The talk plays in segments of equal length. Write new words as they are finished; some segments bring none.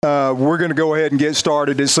We're going to go ahead and get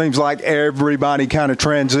started. It seems like everybody kind of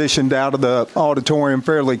transitioned out of the auditorium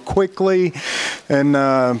fairly quickly.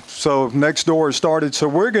 And so next door has started. So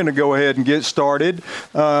we're going to go ahead and get started.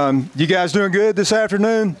 You guys doing good this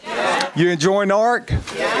afternoon? Yeah. You enjoying ARC?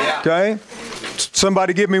 Yeah. Okay.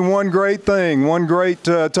 Somebody give me one great thing, one great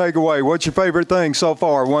takeaway. What's your favorite thing so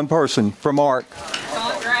far? One person from ARC.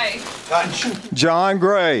 John Gray. John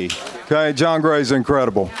Gray. Okay, John Gray's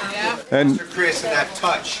incredible. Yeah. And Pastor Chris and that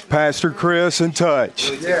touch. Pastor Chris and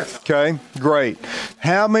touch. Yes. Okay, great.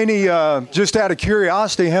 How many, just out of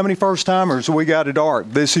curiosity, how many first-timers we got at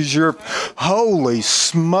ARC? This is your, holy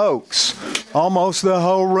smokes, almost the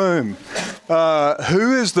whole room.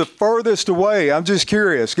 Who is the furthest away? I'm just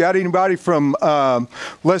curious. Got anybody from,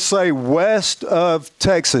 let's say, west of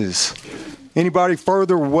Texas? Anybody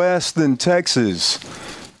further west than Texas?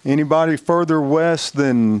 Anybody further west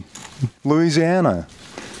than Louisiana?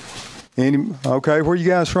 Okay, where are you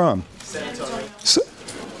guys from? San Antonio.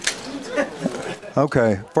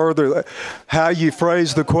 Okay, further. How you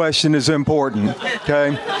phrase the question is important,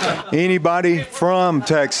 okay? Anybody from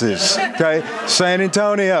Texas? Okay, San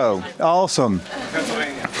Antonio. Awesome.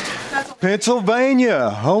 Pennsylvania.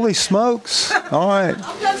 Holy smokes. All right.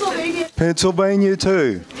 Pennsylvania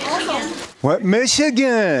too. What?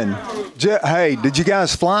 Michigan. Hey, did you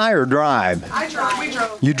guys fly or drive? We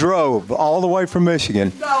drove. You drove all the way from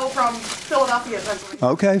Michigan? No, from Philadelphia, Pennsylvania.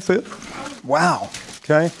 Okay. Wow.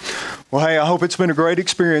 Okay. Well, hey, I hope it's been a great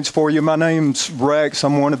experience for you. My name's Rex.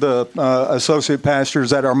 I'm one of the associate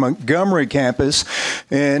pastors at our Montgomery campus,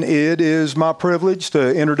 and it is my privilege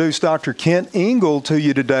to introduce Dr. Kent Ingle to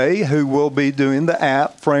you today, who will be doing the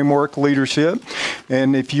app Framework Leadership.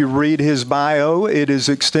 And if you read his bio, it is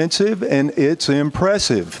extensive and it's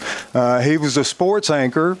impressive. He was a sports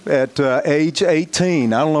anchor at age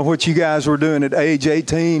 18. I don't know what you guys were doing at age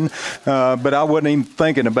 18, but I wasn't even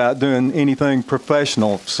thinking about doing anything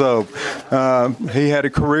professional. So he had a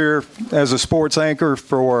career as a sports anchor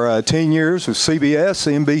for 10 years with CBS,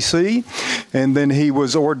 NBC, and then he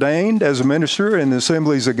was ordained as a minister in the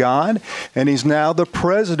Assemblies of God, and he's now the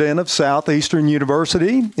president of Southeastern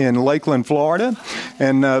University in Lakeland, Florida,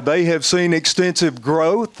 and they have seen extensive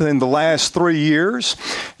growth in the last 3 years,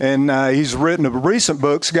 and he's written recent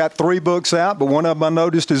books, got 3 books out, but one of them I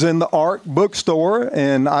noticed is in the ARC bookstore,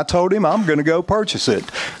 and I told him I'm going to go purchase it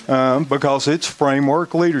because it's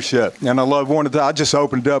Framework Leadership. And I love I just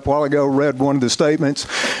opened it up a while ago, read one of the statements,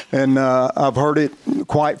 and I've heard it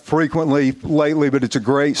quite frequently lately, but it's a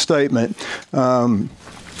great statement.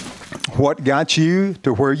 What got you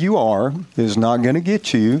to where you are is not going to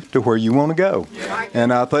get you to where you want to go.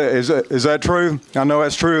 And I think, is that true? I know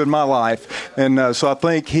that's true in my life. And so I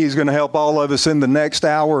think he's going to help all of us in the next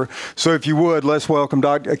hour. So if you would, let's welcome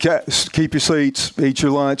Dr. Keep your seats, eat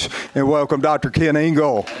your lunch, and welcome Dr. Kent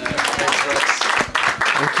Ingle.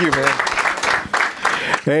 Thank you, man.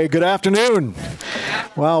 Hey, good afternoon.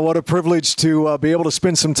 Wow, what a privilege to be able to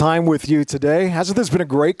spend some time with you today. Hasn't this been a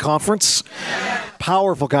great conference?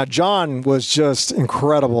 Powerful. God, John was just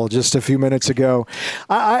incredible just a few minutes ago.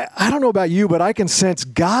 I don't know about you, but I can sense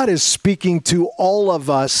God is speaking to all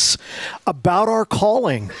of us about our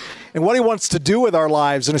calling and what he wants to do with our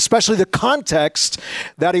lives, and especially the context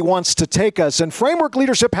that he wants to take us. And Framework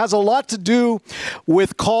Leadership has a lot to do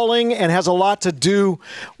with calling and has a lot to do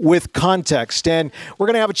with context. And we're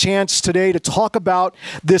going to have a chance today to talk about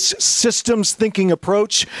this systems thinking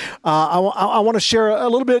approach. I want to share a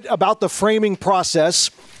little bit about the framing process.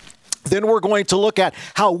 Then we're going to look at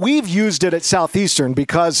how we've used it at Southeastern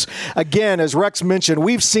because, again, as Rex mentioned,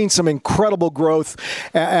 we've seen some incredible growth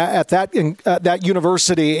at that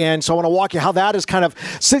university. And so I want to walk you how that is kind of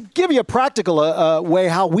give you a practical way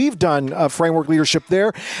how we've done framework leadership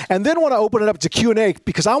there. And then I want to open it up to Q&A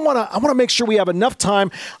because I want to make sure we have enough time.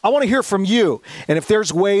 I want to hear from you. And if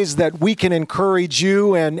there's ways that we can encourage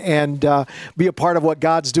you and be a part of what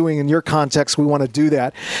God's doing in your context, we want to do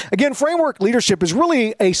that. Again, framework leadership is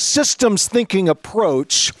really a systems thinking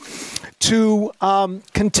approach to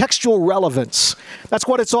contextual relevance. That's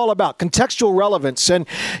what it's all about, contextual relevance. And,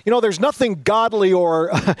 there's nothing godly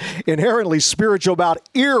or inherently spiritual about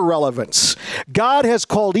irrelevance. God has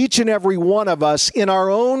called each and every one of us to our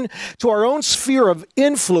own sphere of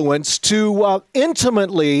influence to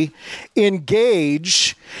intimately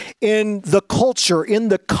engage in the culture, in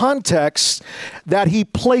the context that he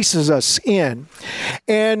places us in.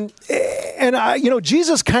 And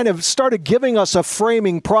Jesus kind of started giving us a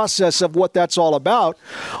framing process of what that's all about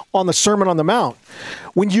on the Sermon on the Mount.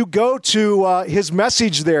 When you go to his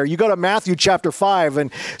message there, you go to Matthew chapter 5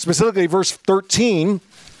 and specifically verse 13,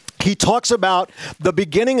 he talks about the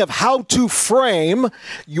beginning of how to frame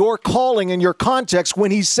your calling and your context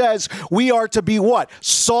when he says we are to be what?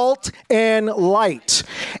 Salt and light.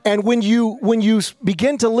 And when you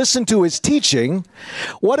begin to listen to his teaching,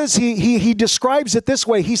 what is he describes it this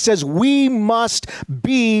way. He says we must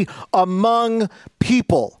be among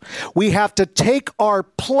people. We have to take our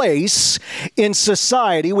place in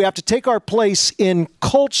society. We have to take our place in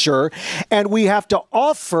culture, and we have to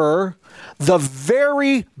offer the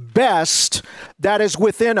very best that is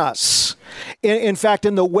within us. In fact,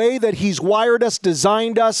 in the way that he's wired us,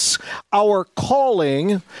 designed us, our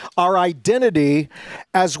calling, our identity,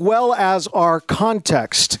 as well as our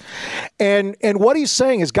context. And what he's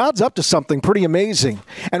saying is God's up to something pretty amazing.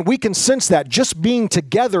 And we can sense that just being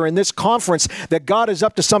together in this conference, that God is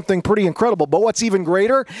up to something pretty incredible. But what's even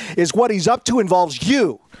greater is what he's up to involves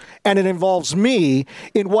you. And it involves me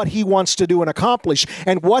in what he wants to do and accomplish.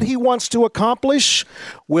 And what he wants to accomplish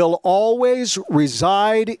will always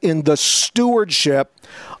reside in the stewardship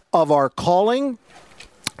of our calling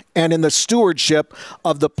and in the stewardship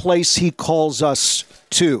of the place he calls us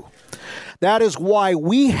to. That is why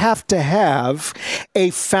we have to have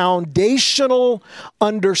a foundational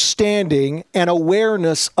understanding and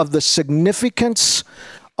awareness of the significance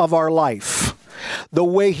of our life. The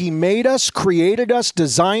way he made us, created us,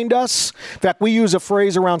 designed us. In fact, we use a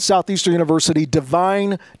phrase around Southeastern University,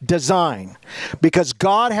 divine design, because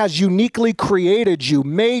God has uniquely created you,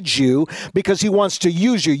 made you, because he wants to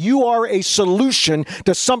use you. You are a solution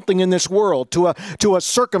to something in this world, to a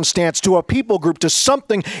circumstance, to a people group, to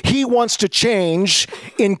something he wants to change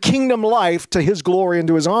in kingdom life to his glory and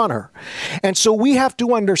to his honor. And so we have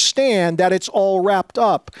to understand that it's all wrapped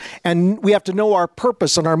up, and we have to know our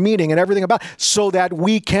purpose and our meaning and everything about it, so that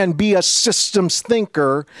we can be a systems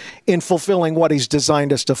thinker in fulfilling what he's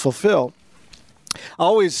designed us to fulfill. I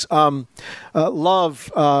always love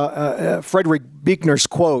Frederick Buechner's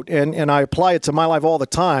quote, and I apply it to my life all the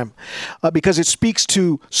time because it speaks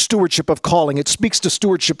to stewardship of calling. It speaks to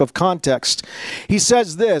stewardship of context. He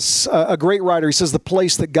says this, a great writer, he says, the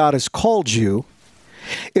place that God has called you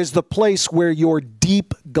is the place where your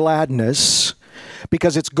deep gladness,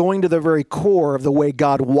 because it's going to the very core of the way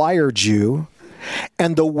God wired you,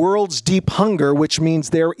 and the world's deep hunger, which means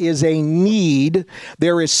there is a need,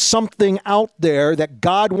 there is something out there that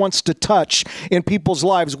God wants to touch in people's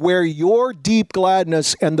lives, where your deep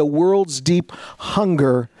gladness and the world's deep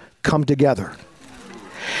hunger come together.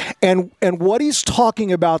 And what he's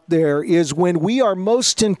talking about there is when we are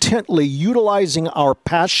most intently utilizing our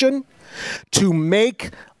passion to make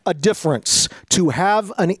a difference, to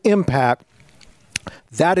have an impact,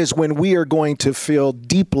 that is when we are going to feel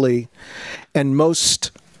deeply and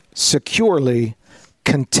most securely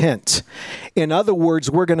content. In other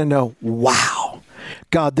words, we're going to know, wow,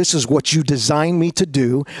 God, this is what you designed me to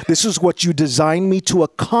do. This is what you designed me to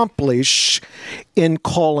accomplish in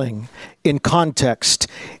calling, in context,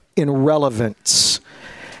 in relevance.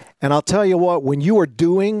 And I'll tell you what, when you are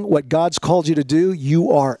doing what God's called you to do,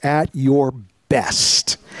 you are at your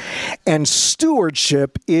best. And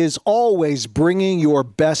stewardship is always bringing your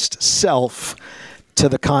best self to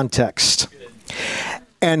the context.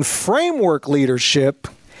 And framework leadership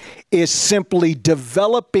is simply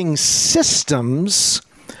developing systems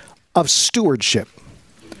of stewardship.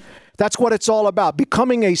 That's what it's all about,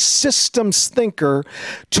 becoming a systems thinker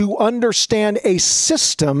to understand a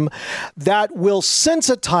system that will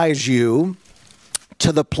sensitize you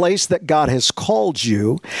to the place that God has called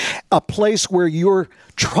you, a place where you're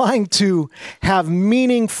trying to have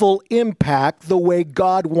meaningful impact the way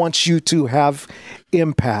God wants you to have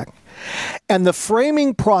impact. And the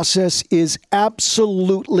framing process is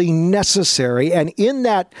absolutely necessary. And in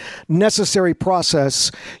that necessary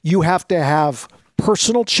process, you have to have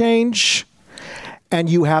personal change and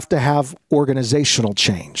you have to have organizational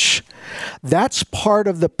change. That's part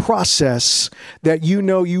of the process that you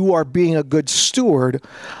know you are being a good steward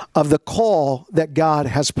of the call that God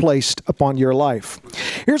has placed upon your life.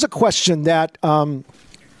 Here's a question that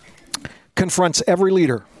confronts every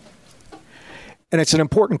leader. And it's an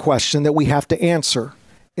important question that we have to answer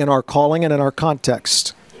in our calling and in our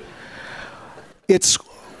context. It's,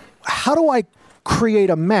 how do I create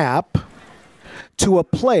a map to a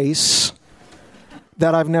place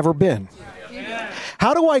that I've never been?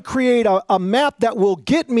 How do I create a map that will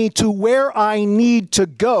get me to where I need to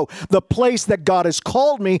go? The place that God has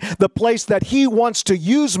called me, the place that He wants to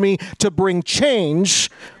use me to bring change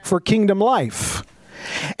for kingdom life.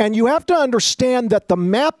 And you have to understand that the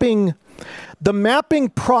mapping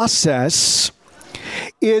process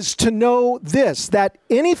is to know this, that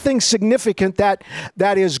anything significant that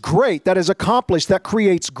is great, that is accomplished, that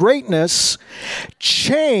creates greatness,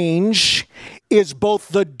 change is both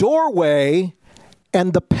the doorway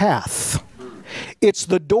and the path. It's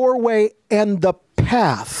the doorway and the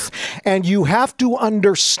path. And you have to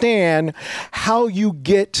understand how you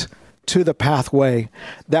get to the pathway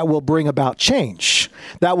that will bring about change,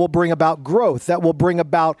 that will bring about growth, that will bring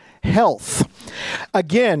about health.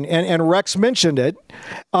 Again, and Rex mentioned it,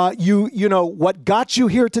 you know, what got you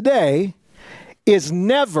here today is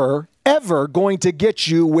never, ever going to get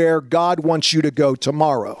you where God wants you to go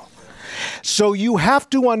tomorrow. So you have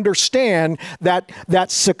to understand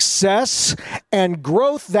that success and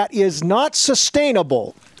growth that is not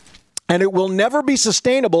sustainable, and it will never be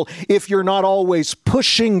sustainable if you're not always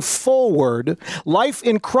pushing forward. Life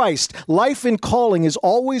in Christ, life in calling is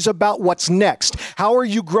always about what's next. How are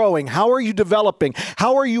you growing? How are you developing?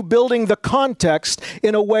 How are you building the context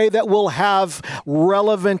in a way that will have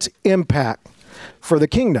relevant impact for the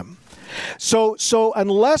kingdom? So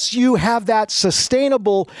unless you have that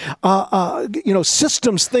sustainable,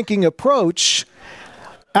 systems thinking approach,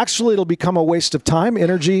 actually it'll become a waste of time,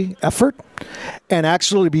 energy, effort, and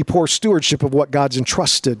actually be poor stewardship of what God's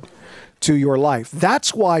entrusted to your life.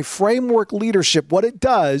 That's why framework leadership, what it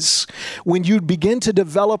does when you begin to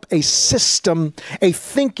develop a system, a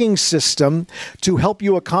thinking system to help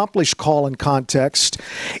you accomplish call and context,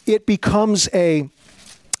 it becomes a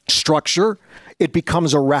structure. It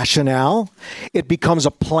becomes a rationale, it becomes a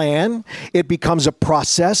plan, it becomes a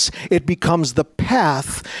process, it becomes the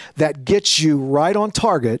path that gets you right on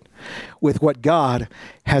target with what God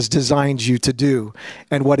has designed you to do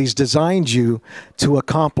and what He's designed you to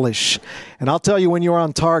accomplish. And I'll tell you, when you're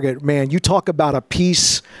on target, man, you talk about a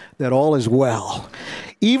peace that all is well.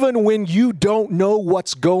 Even when you don't know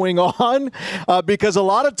what's going on, because a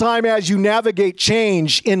lot of time as you navigate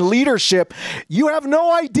change in leadership, you have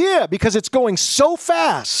no idea because it's going so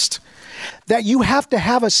fast that you have to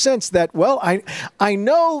have a sense that, well, I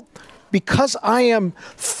know because I am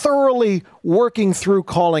thoroughly working through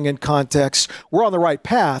calling and context, we're on the right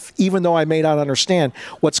path, even though I may not understand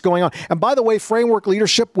what's going on. And by the way, framework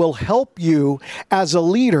leadership will help you as a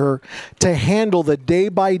leader to handle the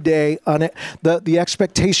day-by-day, the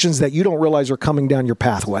expectations that you don't realize are coming down your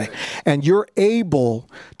pathway. And you're able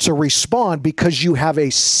to respond because you have a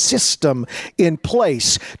system in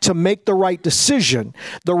place to make the right decision,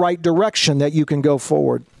 the right direction that you can go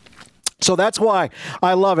forward. So that's why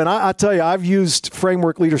I love it. I tell you, I've used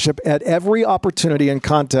framework leadership at every opportunity and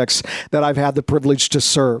context that I've had the privilege to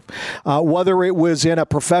serve. Whether it was in a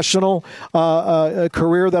professional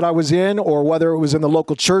career that I was in, or whether it was in the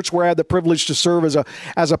local church where I had the privilege to serve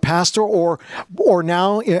as a pastor, or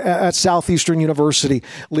now at Southeastern University,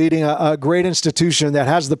 leading a great institution that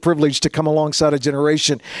has the privilege to come alongside a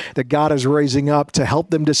generation that God is raising up to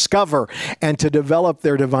help them discover and to develop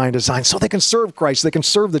their divine design so they can serve Christ, they can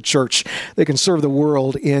serve the church, they can serve the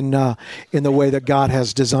world in the way that God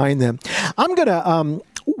has designed them. I'm going to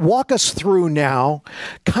walk us through now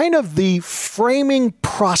kind of the framing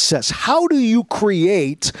process. How do you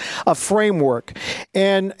create a framework?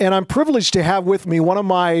 And I'm privileged to have with me one of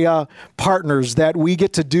my partners that we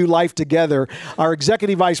get to do life together, our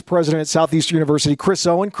Executive Vice President at Southeastern University, Chris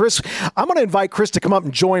Owen. Chris, I'm going to invite Chris to come up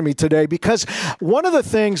and join me today because one of the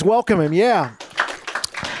things, welcome him, yeah.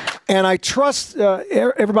 And I trust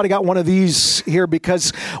everybody got one of these here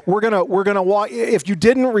because we're gonna walk. If you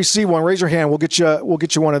didn't receive one, raise your hand. We'll get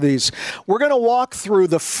you one of these. We're gonna walk through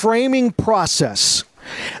the framing process.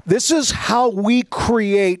 This is how we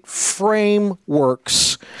create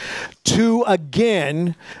frameworks to,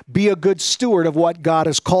 again, be a good steward of what God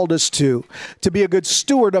has called us to be a good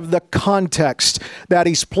steward of the context that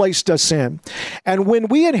He's placed us in. And when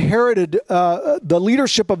we inherited the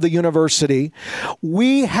leadership of the university,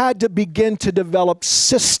 we had to begin to develop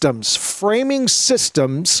systems, framing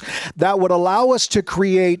systems that would allow us to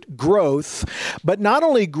create growth, but not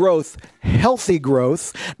only growth, healthy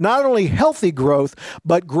growth, not only healthy growth,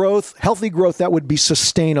 but growth, healthy growth that would be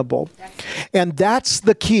sustainable. And that's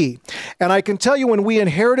the key. And I can tell you, when we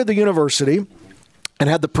inherited the university and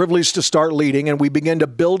had the privilege to start leading, and we began to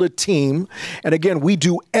build a team, and again, we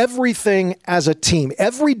do everything as a team.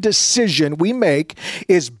 Every decision we make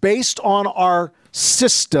is based on our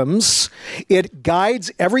systems. It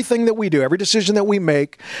guides everything that we do, every decision that we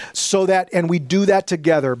make, so that, and we do that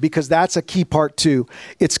together because that's a key part too.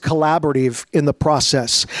 It's collaborative in the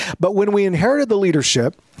process. But when we inherited the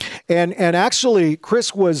leadership And actually,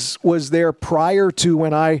 Chris was there prior to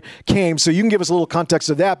when I came, so you can give us a little context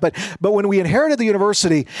of that. But when we inherited the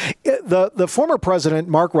university, the former president,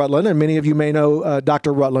 Mark Rutland, and many of you may know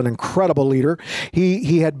Dr. Rutland, incredible leader.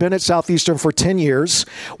 He had been at Southeastern for 10 years.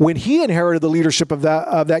 When he inherited the leadership of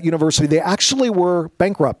that university, they actually were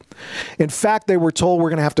bankrupt. In fact, they were told we're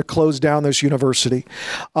going to have to close down this university.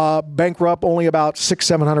 Bankrupt, only about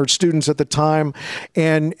 600-700 students at the time,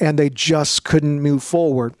 and they just couldn't move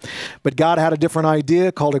forward. But God had a different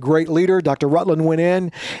idea, called a great leader. Dr. Rutland went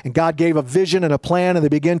in, and God gave a vision and a plan, and they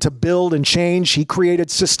began to build and change. He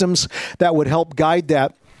created systems that would help guide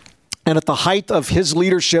that. And at the height of his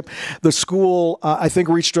leadership, the school, I think,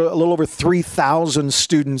 reached a little over 3,000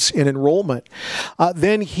 students in enrollment.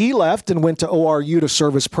 Then he left and went to ORU to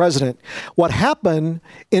serve as president. What happened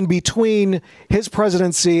in between his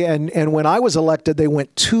presidency and when I was elected, they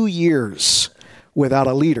went 2 years without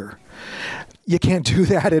a leader. You can't do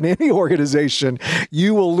that in any organization.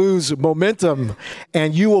 You will lose momentum,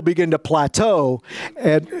 and you will begin to plateau.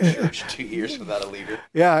 And 2 years without a leader.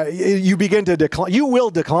 Yeah, you begin to decline. You will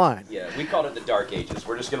decline. Yeah, we called it the Dark Ages.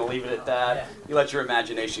 We're just going to leave it at that. You let your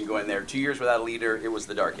imagination go in there. 2 years without a leader, it was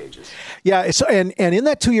the Dark Ages. Yeah, and in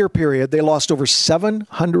that 2 year period, they lost over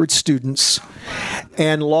 700 students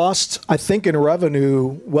and lost, I think, in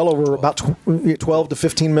revenue, well over about $12 to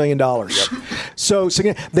 $15 million. Yep. So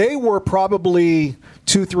they were probably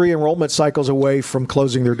 2-3 enrollment cycles away from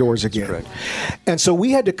closing their doors again. And so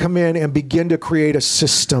we had to come in and begin to create a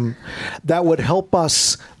system that would help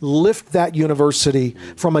us lift that university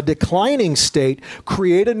from a declining state,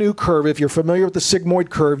 create a new curve. If you're familiar with the sigmoid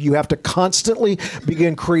curve, you have to constantly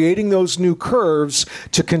begin creating those new curves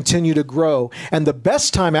to continue to grow. And the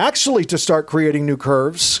best time actually to start creating new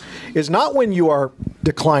curves is not when you are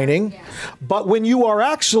declining, but when you are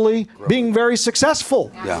actually being very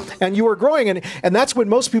successful and you are growing. And that's when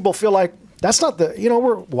most people feel like, that's not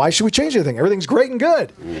why should we change anything? Everything's great and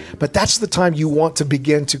good. But that's the time you want to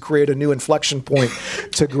begin to create a new inflection point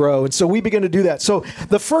to grow. And so we begin to do that. So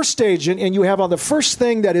the first stage, and you have on the first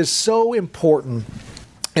thing that is so important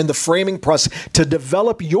in the framing process to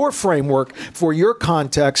develop your framework for your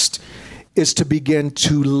context is to begin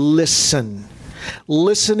to listen.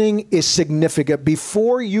 Listening is significant.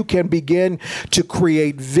 Before you can begin to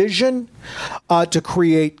create vision, to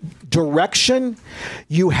create direction,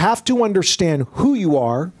 you have to understand who you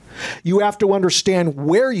are, you have to understand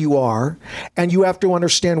where you are, and you have to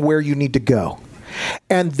understand where you need to go.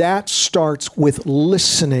 And that starts with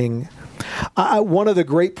listening. One of the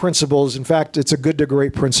great principles, in fact, it's a good to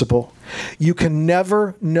great principle. You can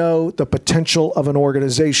never know the potential of an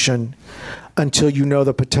organization until you know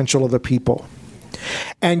the potential of the people.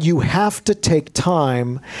 And you have to take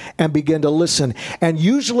time and begin to listen. And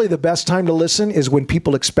usually the best time to listen is when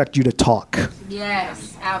people expect you to talk.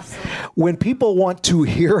 Yes, absolutely. When people want to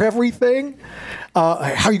hear everything,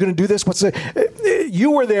 how are you going to do this?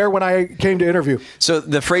 You were there when I came to interview. So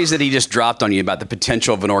the phrase that he just dropped on you about the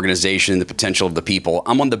potential of an organization and the potential of the people,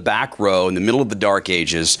 I'm on the back row in the middle of the Dark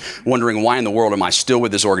Ages, wondering why in the world am I still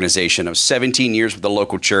with this organization? I was 17 years with the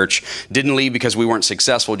local church, didn't leave because we weren't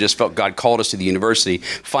successful, just felt God called us to the university.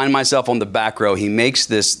 Find myself on the back row. He makes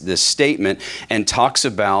this statement and talks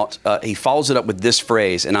about, he follows it up with this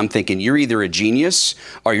phrase, and I'm thinking, you're either a genius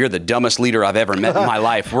or you're the dumbest leader I've ever met in my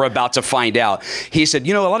life. We're about to find out. He said,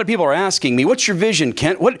 a lot of people are asking me, what's your vision,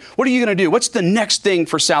 Kent? What are you going to do? What's the next thing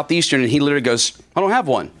for Southeastern? And he literally goes, I don't have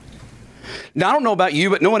one. Now, I don't know about you,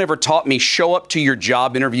 but no one ever taught me show up to your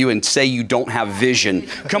job interview and say you don't have vision.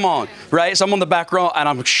 Come on, right? So I'm on the back row, and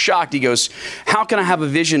I'm shocked. He goes, how can I have a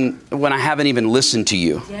vision when I haven't even listened to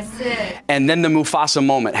you? Yes, sir. And then the Mufasa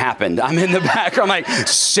moment happened. I'm in the back row. I'm like,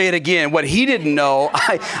 say it again. What he didn't know,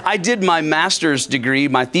 I did my master's degree.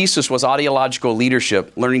 My thesis was audiological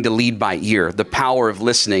leadership, learning to lead by ear, the power of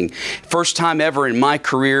listening. First time ever in my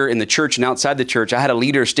career in the church and outside the church, I had a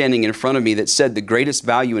leader standing in front of me that said the greatest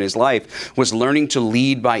value in his life was learning to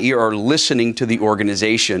lead by ear or listening to the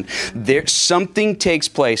organization. Something takes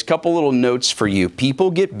place. Couple little notes for you.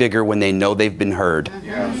 People get bigger when they know they've been heard.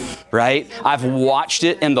 Yes. Right? I've watched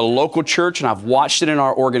it in the local church and I've watched it in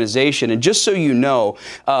our organization. And just so you know,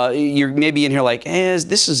 you're maybe in here like,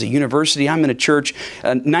 this is a university, I'm in a church.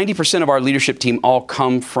 90% of our leadership team all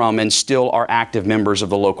come from and still are active members of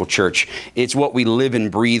the local church. It's what we live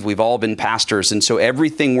and breathe. We've all been pastors. And so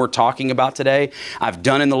everything we're talking about today, I've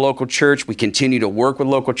done in the local church. We continue to work with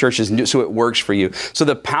local churches so it works for you. So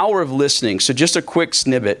the power of listening. So just a quick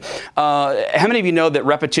snippet. How many of you know that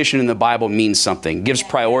repetition in the Bible means something? Gives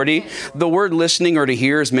priority. right? The word listening or to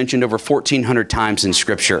hear is mentioned over 1,400 times in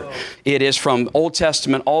Scripture. It is from Old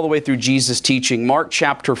Testament all the way through Jesus' teaching. Mark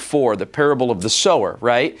chapter 4, the parable of the sower,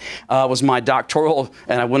 right, was my doctoral,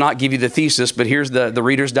 and I will not give you the thesis, but here's the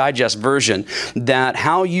Reader's Digest version, that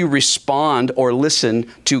how you respond or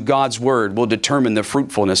listen to God's word will determine the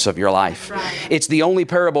fruitfulness of your life. Right. It's the only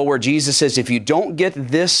parable where Jesus says, if you don't get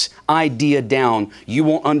this idea down, you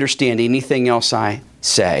won't understand anything else I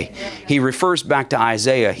say. He refers back to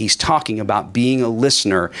Isaiah. He's talking about being a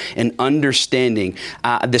listener and understanding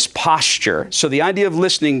this posture. So the idea of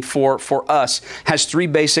listening for us has three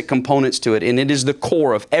basic components to it, and it is the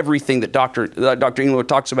core of everything that Dr. Engler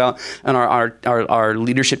talks about and our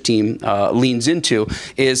leadership team leans into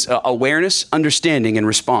is awareness, understanding, and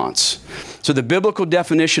response. So the biblical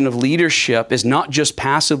definition of leadership is not just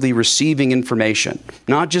passively receiving information,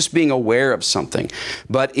 not just being aware of something,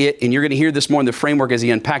 but and you're going to hear this more in the framework as he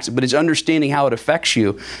unpacks it, but it's understanding how it affects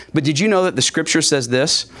you. But did you know that the Scripture says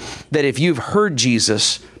this, that if you've heard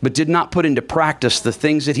Jesus but did not put into practice the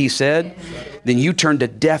things that he said, then you turned a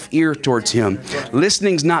deaf ear towards him.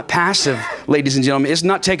 Listening's not passive, ladies and gentlemen. It's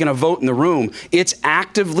not taking a vote in the room. It's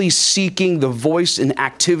actively seeking the voice and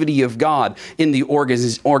activity of God in the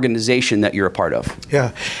organization that you're a part of.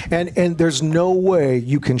 Yeah, and there's no way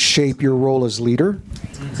you can shape your role as leader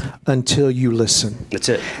until you listen. That's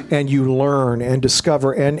it. And you learn and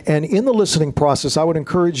discover. And in the listening process, I would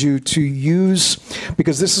encourage you to use,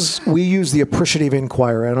 because we use the appreciative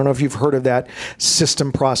inquiry. I don't know if you've heard of that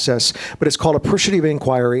system process, but it's called appreciative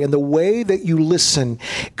inquiry. And the way that you listen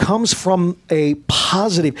comes from a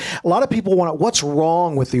positive. A lot of people want to, what's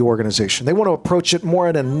wrong with the organization? They want to approach it more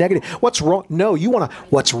in a negative. What's wrong? No, you want to,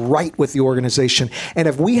 what's right with the organization? And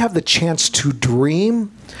if we have the chance to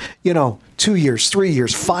dream, 2 years, 3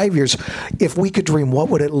 years, 5 years, if we could dream, what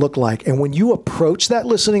would it look like? And when you approach that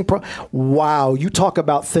listening, wow, you talk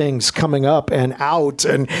about things coming up and out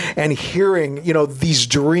and hearing, these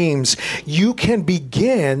dreams, you can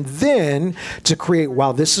begin then to create,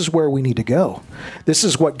 wow, this is where we need to go. This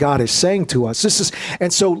is what God is saying to us.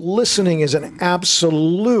 And so listening is an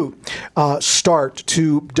absolute start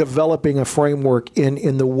to developing a framework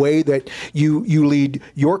in the way that you lead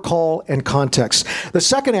your call and context. The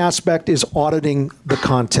second aspect is auditing the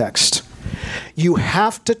context. You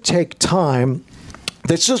have to take time.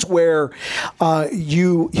 This is where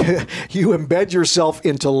you embed yourself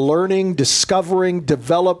into learning, discovering,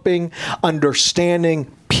 developing, understanding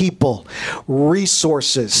people,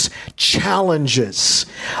 resources, challenges.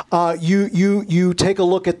 You take a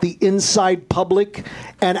look at the inside public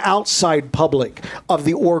and outside public of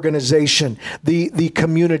the organization, the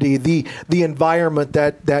community, the environment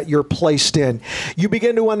that you're placed in. You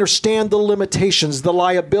begin to understand the limitations, the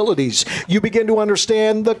liabilities. You begin to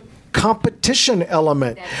understand the competition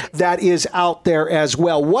element that is out there as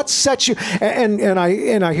well. What sets you, and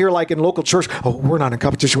I hear like in local church, oh, we're not in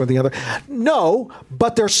competition with the other. No,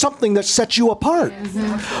 but there's something that sets you apart.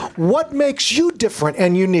 Mm-hmm. What makes you different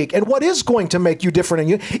and unique? And what is going to make you different and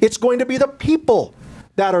unique? It's going to be the people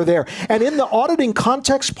that are there. And in the auditing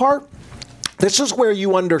context part, this is where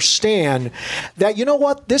you understand that,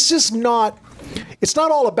 it's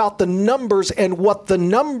not all about the numbers and what the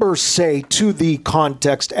numbers say to the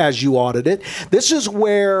context as you audit it. This is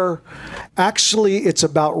where actually it's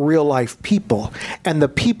about real life people and the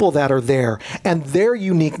people that are there and their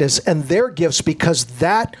uniqueness and their gifts, because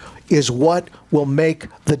that is what will make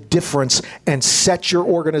the difference and set your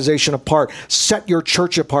organization apart, set your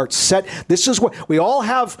church apart. This is what we all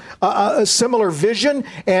have a similar vision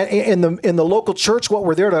in the local church, what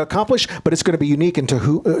we're there to accomplish, but it's going to be unique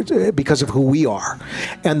because of who we are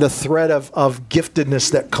and the thread of giftedness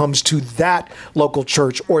that comes to that local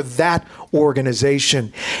church or that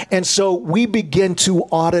organization. And so we begin to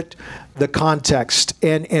audit the context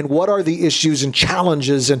and what are the issues and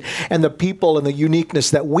challenges and the people and the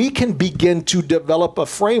uniqueness that we can begin to develop a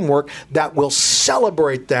framework that will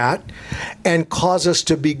celebrate that and cause us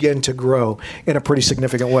to begin to grow in a pretty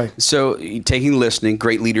significant way. So taking listening,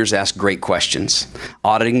 great leaders ask great questions.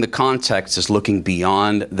 Auditing the context is looking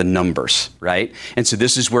beyond the numbers, right? And so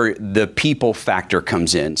this is where the people factor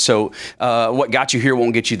comes in. So what got you here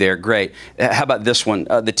won't get you there. Great. How about this one?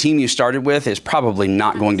 The team you started with is probably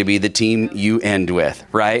not going to be the team you end with,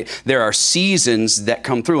 right? There are seasons that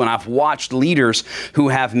come through, and I've watched leaders who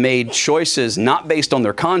have made choices choices, not based on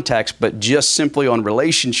their context, but just simply on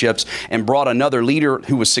relationships, and brought another leader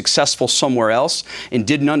who was successful somewhere else and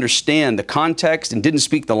didn't understand the context and didn't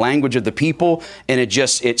speak the language of the people, and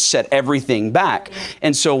it set everything back.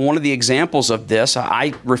 And so one of the examples of this,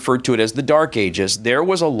 I referred to it as the Dark Ages. There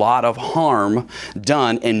was a lot of harm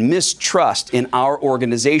done and mistrust in our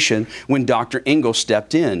organization when Dr. Engel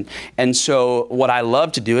stepped in. And so what I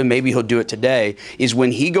love to do, and maybe he'll do it today, is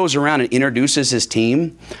when he goes around and introduces his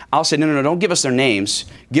team, I'll say, no, don't give us their names.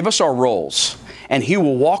 Give us our roles. And he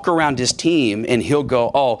will walk around his team and he'll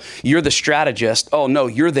go, oh, you're the strategist. Oh, no,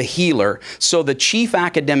 you're the healer. So the chief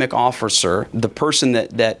academic officer, the person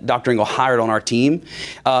that Dr. Engel hired on our team,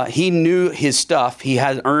 he knew his stuff. He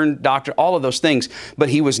had earned doctorate, all of those things. But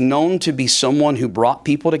he was known to be someone who brought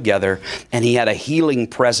people together, and he had a healing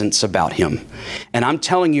presence about him. And I'm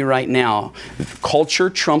telling you right now, culture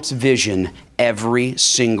trumps vision every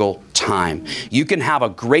single time. You can have a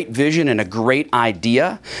great vision and a great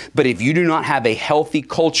idea, but if you do not have a healthy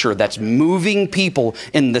culture that's moving people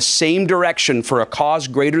in the same direction for a cause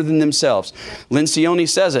greater than themselves, Lencioni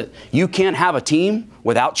says it, you can't have a team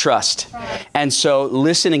without trust. And so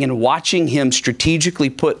listening and watching him strategically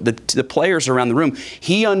put the players around the room,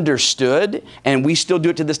 he understood, and we still do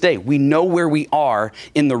it to this day. We know where we are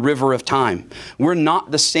in the river of time. We're not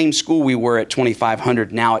the same school we were at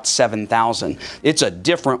 2,500, now at 7,000. It's a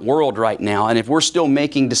different world right now. And if we're still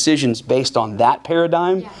making decisions based on that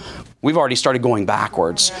paradigm, we've already started going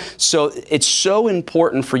backwards. So it's so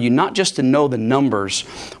important for you not just to know the numbers,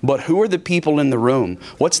 but who are the people in the room?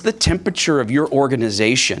 What's the temperature of your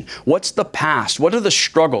organization? What's the past? What are the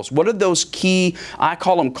struggles? What are those key, I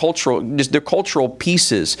call them the cultural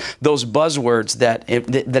pieces, those buzzwords that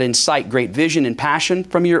incite great vision and passion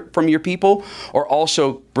from your people, or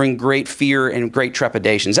also bring great fear and great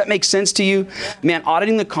trepidation. Does that make sense to you? Man,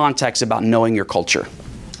 auditing the context about knowing your culture.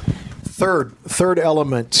 Third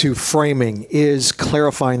element to framing is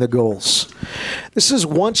clarifying the goals. This is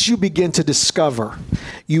once you begin to discover,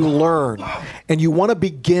 you learn, and you want to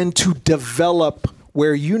begin to develop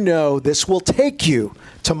where you know this will take you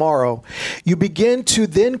tomorrow, you begin to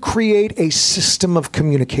then create a system of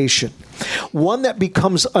communication, one that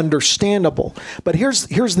becomes understandable. But here's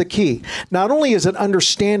the key. Not only is it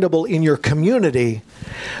understandable in your community,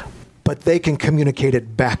 but they can communicate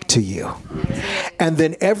it back to you. And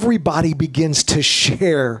then everybody begins to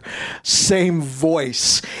share same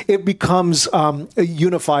voice. It becomes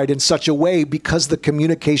unified in such a way because the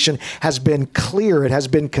communication has been clear. It has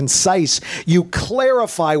been concise. You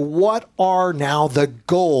clarify what are now the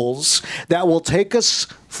goals that will take us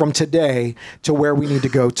from today to where we need to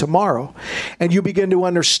go tomorrow. And you begin to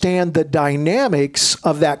understand the dynamics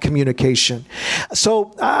of that communication.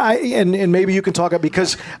 So, and maybe you can talk about,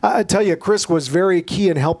 because I tell you, Chris was very key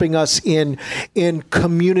in helping us in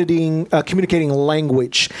communicating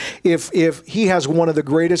language. If he has one of the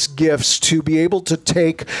greatest gifts to be able to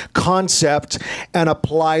take concept and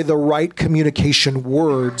apply the right communication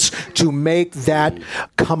words to make that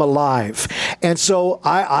come alive. And so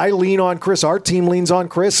I lean on Chris, our team leans on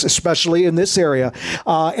Chris, especially in this area.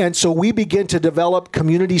 And so we begin to develop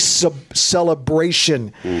community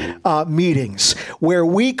celebration meetings where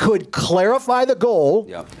we could clarify the goal,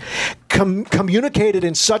 communicate it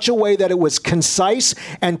in such a way that it was concise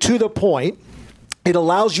and to the point. It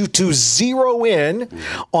allows you to zero in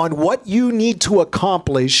on what you need to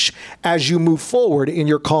accomplish as you move forward in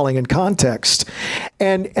your calling and context.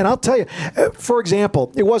 And I'll tell you, for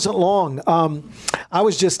example, it wasn't long. I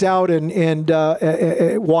was just out and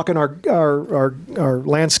walking our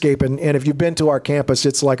landscape, and if you've been to our campus,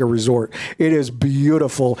 it's like a resort. It is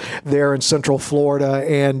beautiful there in Central Florida,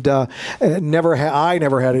 and I never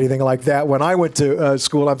had anything like that when I went to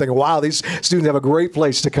school. I'm thinking, wow, these students have a great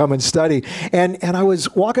place to come and study. And I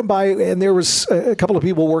was walking by, and there was a couple of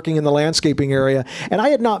people working in the landscaping area, and I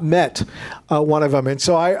had not met one of them. And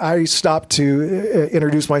so I stopped to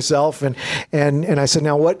introduce myself, and I said,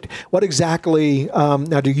 now what exactly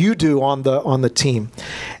now do you do on the team?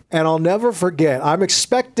 And I'll never forget, I'm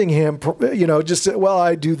expecting him, just, well,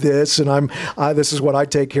 I do this, and this is what I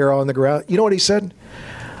take care of on the ground. You know what he said?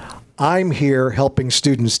 I'm here helping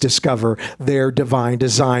students discover their divine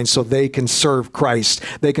design so they can serve Christ.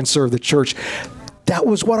 They can serve the church. that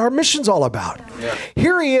was what our mission's all about. Yeah.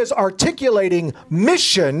 Here he is articulating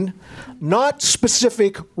mission, not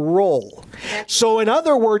specific role. So in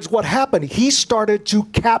other words, what happened? He started to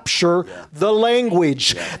capture the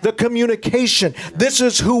language, the communication. This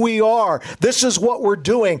is who we are. This is what we're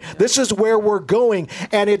doing. This is where we're going.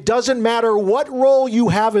 And it doesn't matter what role you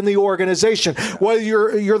have in the organization, whether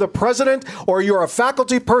you're the president or you're a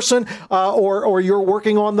faculty person or you're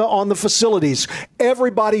working on the facilities.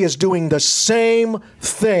 Everybody is doing the same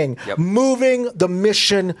thing, moving the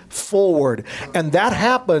mission forward. And that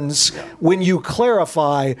happens when you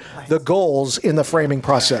clarify the goals in the framing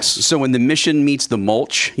process. So when the mission meets the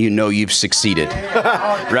mulch, you know you've succeeded.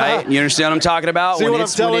 Right? You understand what I'm talking about? See what I'm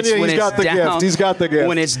telling you? He's got the gift. He's got the gift.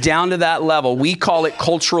 When it's down to that level, we call it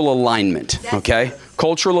cultural alignment. Okay?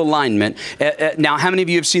 Cultural alignment. Now, how many of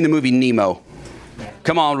you have seen the movie Nemo?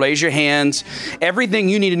 Come on, raise your hands. Everything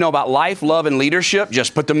you need to know about life, love, and leadership,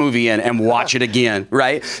 just put the movie in and watch it again,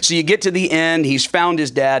 right? So you get to the end, he's found his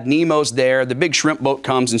dad, Nemo's there, the big shrimp boat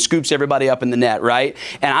comes and scoops everybody up in the net, right?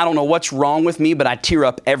 And I don't know what's wrong with me, but I tear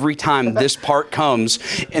up every time this part comes.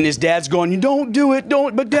 And his dad's going, don't do it,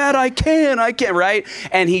 don't, but Dad, I can, right?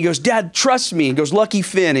 And he goes, Dad, trust me. He goes, Lucky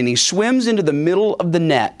Finn, and he swims into the middle of the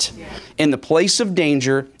net in the place of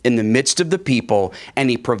danger, in the midst of the people, and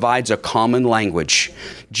he provides a common language.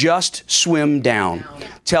 Just swim down.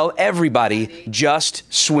 Tell everybody,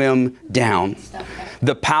 just swim down.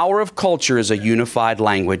 The power of culture is a unified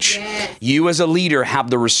language. You as a leader have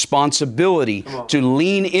the responsibility to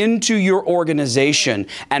lean into your organization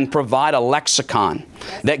and provide a lexicon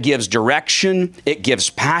that gives direction, it gives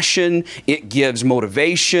passion, it gives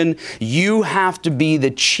motivation. You have to be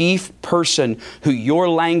the chief person who your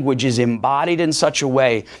language is embodied in such a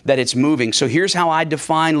way that it's moving. So here's how I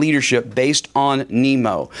define leadership based on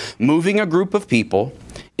Nemo. Moving a group of people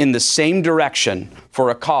in the same direction for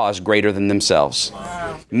a cause greater than themselves.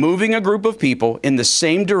 Wow. Moving a group of people in the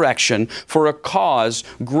same direction for a cause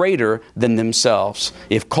greater than themselves.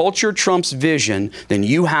 If culture trumps vision, then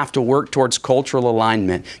you have to work towards cultural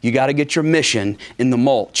alignment. You got to get your mission in the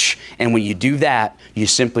mulch. And when you do that, you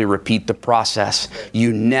simply repeat the process.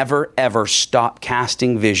 You never, ever stop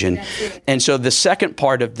casting vision. And so the second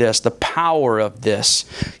part of this, the power of this,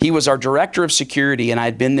 he was our director of security, and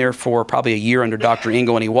I'd been there for probably a year under Dr.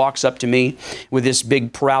 Engel, and he walks up to me with this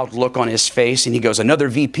big proud look on his face, and he goes, another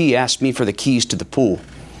VP asked me for the keys to the pool.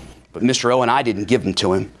 But Mr. Owen, I didn't give them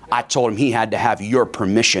to him. I told him he had to have your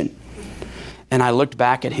permission. And I looked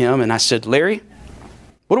back at him and I said, Larry,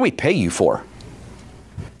 what do we pay you for?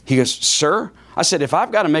 He goes, sir? I said, if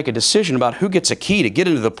I've got to make a decision about who gets a key to get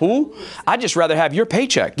into the pool, I'd just rather have your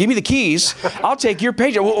paycheck. Give me the keys. I'll take your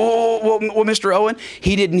paycheck. Well, Mr. Owen,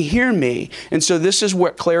 he didn't hear me. And so this is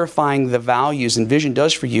what clarifying the values and vision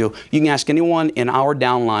does for you. You can ask anyone in our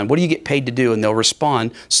downline, what do you get paid to do? And they'll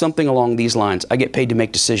respond something along these lines. I get paid to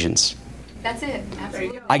make decisions. That's it.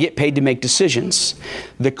 Absolutely. I get paid to make decisions.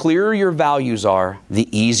 The clearer your values are, the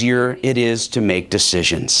easier it is to make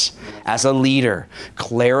decisions. As a leader,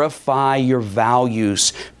 clarify your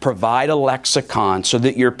values. Provide a lexicon so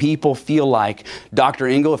that your people feel like Dr.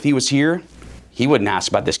 Engel, if he was here, he wouldn't ask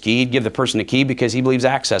about this key. He'd give the person a key because he believes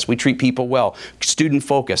access. We treat people well. Student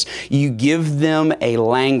focus. You give them a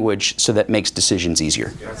language so that makes decisions easier.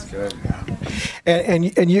 That's good.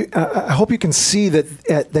 And you, I hope you can see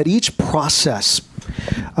that each process,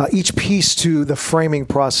 each piece to the framing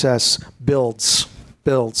process builds.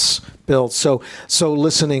 So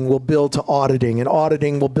listening will build to auditing, and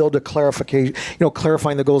auditing will build to clarification,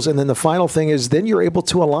 clarifying the goals. And then the final thing is then you're able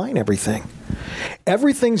to align everything.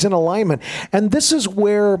 Everything's in alignment. And this is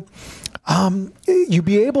where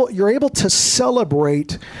you're able to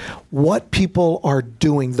celebrate what people are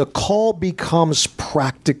doing. The call becomes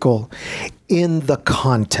practical in the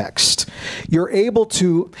context. You're able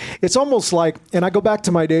to, it's almost like, and I go back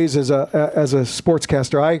to my days as a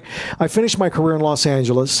sportscaster. I finished my career in Los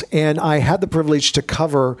Angeles, and I had the privilege to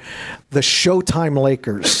cover the Showtime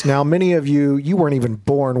Lakers. Now, many of you weren't even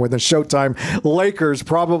born when the Showtime Lakers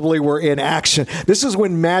probably were in action. This is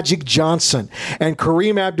when Magic Johnson and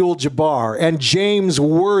Kareem Abdul-Jabbar and James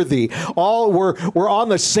Worthy all were on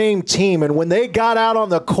the same team. And when they got out on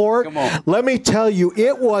the court, let me tell you,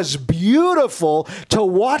 it was beautiful to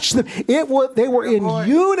watch them. They were in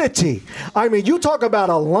unity. I mean, you talk about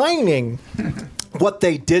aligning what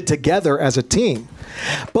they did together as a team.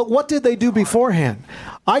 But what did they do beforehand?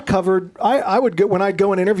 I would go when I'd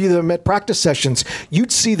go and interview them at practice sessions.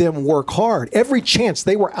 You'd see them work hard every chance.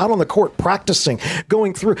 They were out on the court practicing,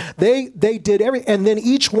 going through. They did and then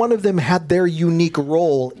each one of them had their unique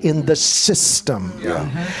role in the system.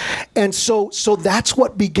 Yeah. And so that's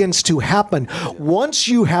what begins to happen once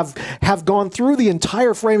you have gone through the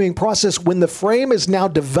entire framing process. When the frame is now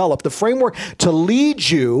developed, the framework to lead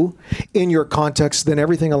you in your context, then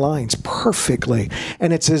everything aligns perfectly,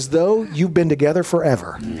 and it's as though you've been together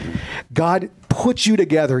forever. God put you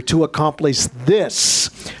together to accomplish this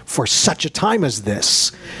for such a time as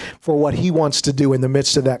this, for what he wants to do in the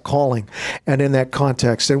midst of that calling and in that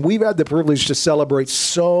context. And we've had the privilege to celebrate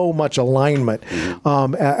so much alignment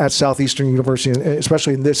at Southeastern University,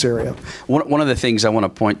 especially in this area. One of the things I want to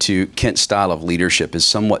point to, Kent's style of leadership is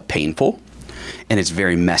somewhat painful, and it's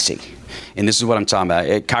very messy. And this is what I'm talking about.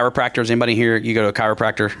 Chiropractors, anybody here, you go to a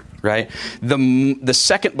chiropractor, right? The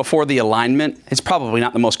second before the alignment, it's probably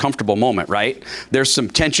not the most comfortable moment, right? There's some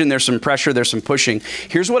tension, there's some pressure, there's some pushing.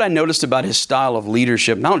 Here's what I noticed about his style of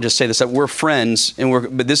leadership. And I don't just say this, that we're friends,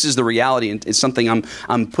 but this is the reality, and it's something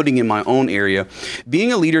I'm putting in my own area.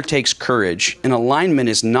 Being a leader takes courage, and alignment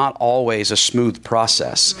is not always a smooth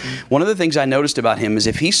process. One of the things I noticed about him is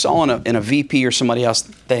if he saw in a VP or somebody else,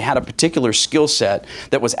 they had a particular skill set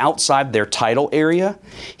that was outside their title area,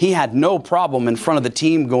 he had no problem in front of the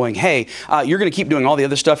team going, hey, you're going to keep doing all the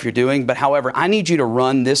other stuff you're doing, but however, I need you to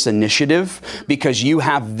run this initiative because you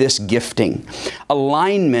have this gifting.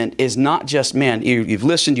 Alignment is not just, man, you've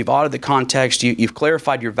listened, you've audited the context, you've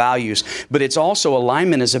clarified your values, but it's also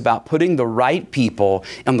alignment is about putting the right people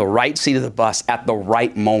on the right seat of the bus at the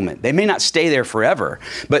right moment. They may not stay there forever,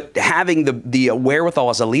 but having the wherewithal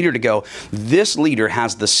as a leader to go, this leader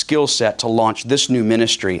has the skill set to launch this new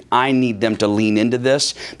ministry. I need them to lean into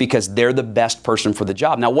this because they're the best person for the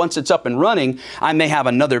job. Now, once it's up and running, I may have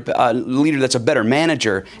another leader that's a better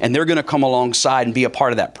manager, and they're going to come alongside and be a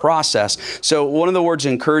part of that process. So one of the words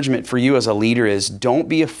of encouragement for you as a leader is don't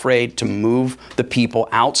be afraid to move the people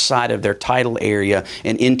outside of their title area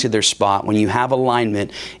and into their spot. When you have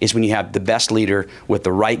alignment is when you have the best leader with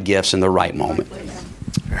the right gifts in the right moment.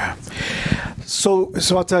 Yeah. So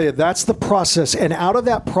I'll tell you, that's the process. And out of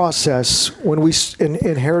that process, when we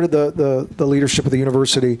inherited the leadership of the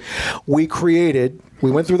university, we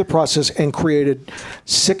went through the process and created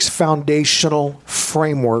 6 foundational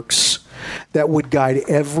frameworks that would guide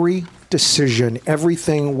every decision,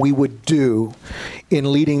 everything we would do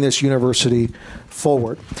in leading this university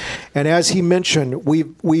forward. And as he mentioned,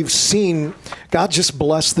 we've seen God just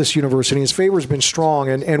bless this university. His favor has been strong,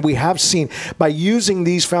 and we have seen, by using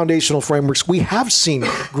these foundational frameworks, we have seen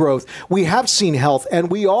growth, we have seen health, and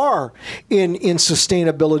we are in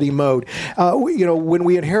sustainability mode. When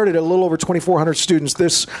we inherited a little over 2,400 students,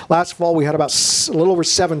 this last fall we had about a little over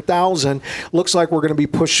 7,000. Looks like we're going to be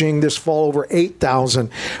pushing this fall over 8,000.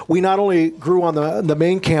 We not only grew on the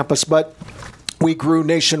main campus, but we grew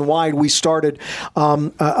nationwide. We started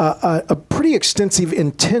a pretty extensive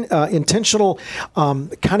intentional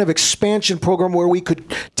kind of expansion program where we could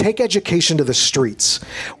take education to the streets,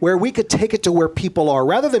 where we could take it to where people are.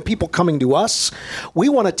 Rather than people coming to us, we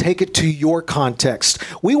want to take it to your context.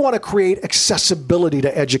 We want to create accessibility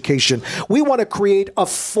to education. We want to create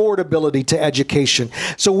affordability to education.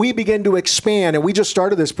 So we began to expand, and we just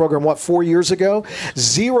started this program, 4 years ago?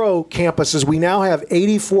 0 campuses. We now have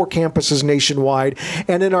 84 campuses nationwide.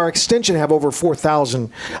 And in our extension have over 4,000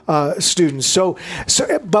 students.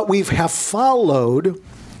 But we have followed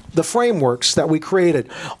the frameworks that we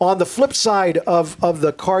created. On the flip side of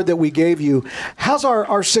the card that we gave you, how's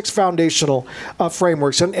our 6 foundational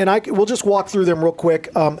frameworks? And we'll just walk through them real quick,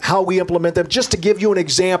 how we implement them, just to give you an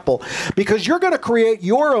example, because you're going to create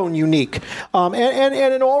your own unique. And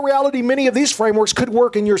in all reality, many of these frameworks could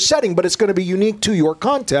work in your setting, but it's going to be unique to your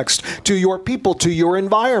context, to your people, to your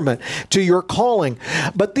environment, to your calling.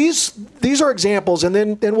 But these are examples, and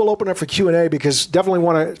then we'll open up for Q&A, because definitely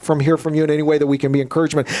want to hear from you in any way that we can be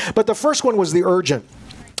encouragement. But the first one was the urgent.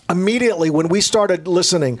 Immediately, when we started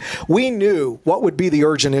listening, we knew what would be the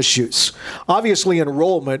urgent issues. Obviously,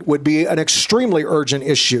 enrollment would be an extremely urgent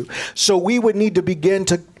issue. So we would need to begin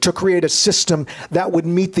to create a system that would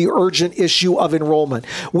meet the urgent issue of enrollment.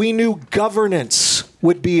 We knew governance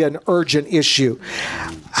would be an urgent issue.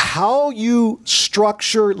 How you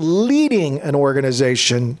structure leading an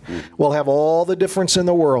organization will have all the difference in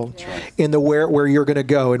the world in the where you're going to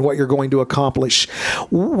go and what you're going to accomplish.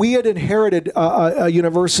 We had inherited a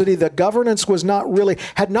university. The governance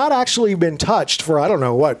had not actually been touched for,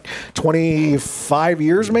 25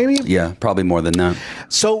 years maybe? Yeah, probably more than that.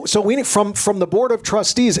 So we from the board of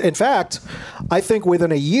trustees, in fact, I think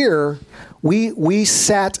within a year, we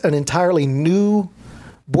sat an entirely new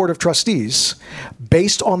board of trustees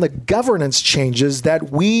based on the governance changes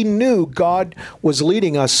that we knew God was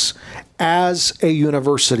leading us as a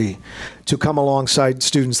university to come alongside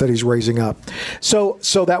students that he's raising up. So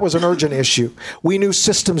that was an urgent issue. We knew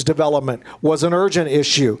systems development was an urgent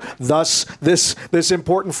issue. Thus, this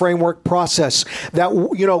important framework process that,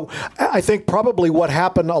 I think probably what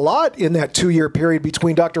happened a lot in that 2-year period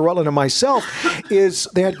between Dr. Rutland and myself is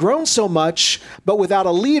they had grown so much, but without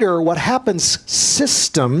a leader, what happens,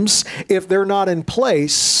 systems, if they're not in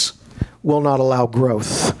place, will not allow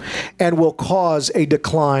growth and will cause a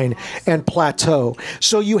decline and plateau.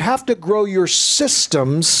 So you have to grow your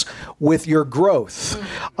systems with your growth,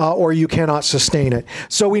 or you cannot sustain it.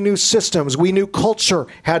 So we knew systems, we knew culture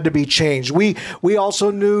had to be changed. We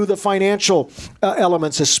also knew the financial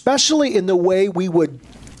elements, especially in the way we would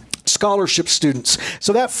scholarship students.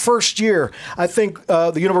 So that first year, I think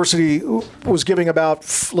the university was giving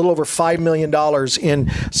about a little over $5 million in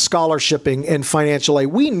scholarshiping and financial aid.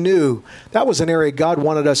 We knew that was an area God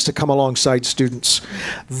wanted us to come alongside students.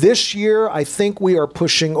 This year, I think we are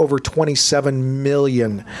pushing over $27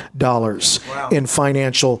 million in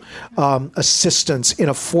financial assistance, in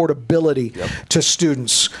affordability to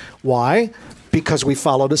students. Why? Because we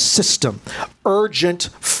followed a system, urgent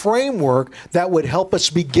framework that would help us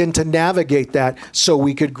begin to navigate that so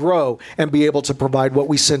we could grow and be able to provide what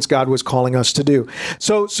we sense God was calling us to do.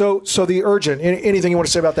 So the urgent, anything you want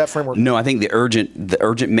to say about that framework? No, I think the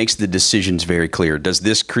urgent makes the decisions very clear. Does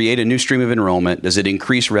this create a new stream of enrollment? Does it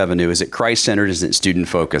increase revenue? Is it Christ-centered? Is it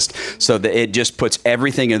student-focused? So that it just puts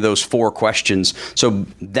everything in those 4 questions. So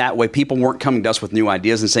that way people weren't coming to us with new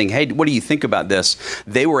ideas and saying, hey, what do you think about this?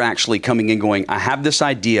 They were actually coming in going, I have this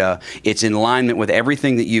idea. It's in alignment with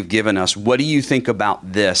everything that you've given us. What do you think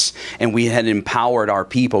about this? And we had empowered our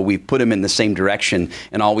people. We put them in the same direction.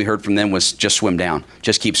 And all we heard from them was just swim down,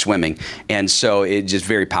 just keep swimming. And so it's just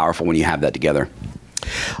very powerful when you have that together.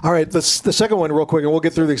 All right, the second one real quick, and we'll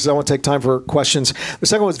get through this because I want to take time for questions. The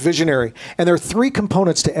second one is visionary. And there are 3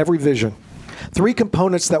 components to every vision. 3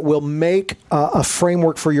 components that will make a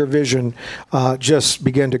framework for your vision just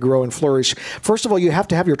begin to grow and flourish. First of all, you have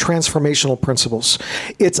to have your transformational principles.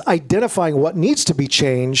 It's identifying what needs to be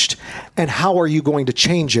changed and how are you going to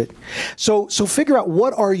change it. So figure out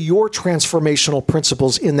what are your transformational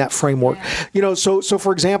principles in that framework. So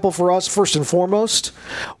for example, for us, first and foremost,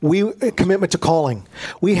 commitment to calling.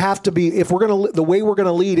 We have to be, the way we're going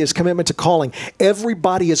to lead is commitment to calling.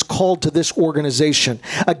 Everybody is called to this organization.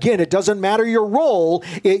 Again, it doesn't matter your role,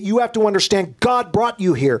 you have to understand God brought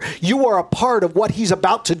you here. You are a part of what he's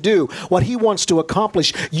about to do, what he wants to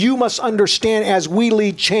accomplish. You must understand as we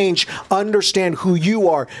lead change, understand who you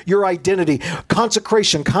are, your identity,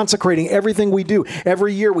 consecrating everything we do.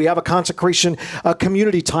 Every year we have a consecration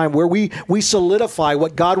community time where we solidify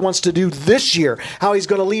what God wants to do this year, how he's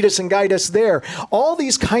going to lead us and guide us there. All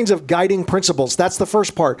these kinds of guiding principles. That's the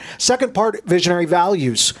first part. Second part, visionary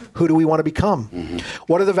values. Who do we want to become? Mm-hmm.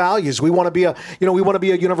 What are the values? We want to be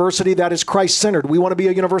a university that is Christ-centered. We want to be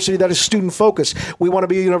a university that is student-focused. We want to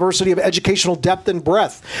be a university of educational depth and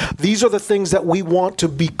breadth. These are the things that we want to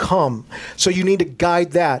become. So you need to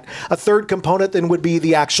guide that. A third component then would be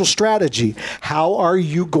the actual strategy. How are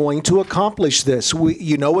you going to accomplish this?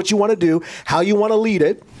 You know what you want to do, how you want to lead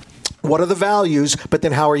it. What are the values? But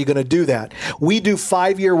then how are you going to do that? We do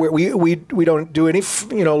 5-year. We don't do any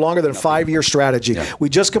longer than 5-year strategy. Yeah. We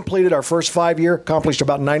just completed our first 5-year, accomplished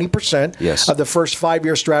about 90% of the first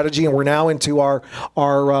 5-year strategy, and we're now into our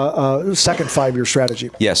second 5-year strategy.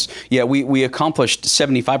 Yes, yeah, we accomplished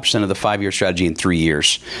 75% of the 5-year strategy in 3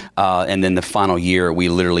 years, and then the final year we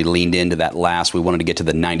literally leaned into that last. We wanted to get to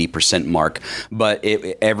the 90% mark, but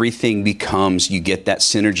everything becomes, you get that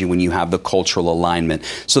synergy when you have the cultural alignment.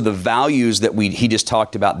 So the values that he just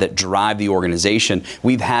talked about that drive the organization,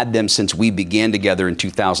 we've had them since we began together in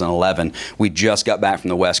 2011. We just got back from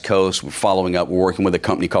the West Coast. We're following up. We're working with a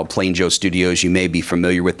company called Plain Joe Studios. You may be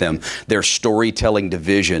familiar with them. Their storytelling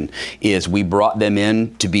division is we brought them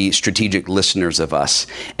in to be strategic listeners of us.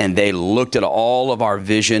 And they looked at all of our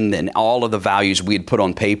vision and all of the values we had put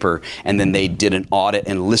on paper. And then they did an audit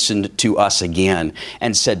and listened to us again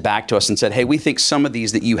and said back to us and said, hey, we think some of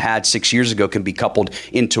these that you had 6 years ago can be coupled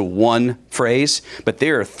into one phrase, but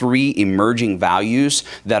there are 3 emerging values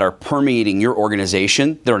that are permeating your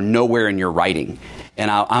organization that are nowhere in your writing. And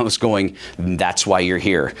I was going, that's why you're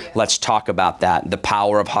here. Let's talk about that. The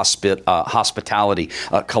power of hospitality,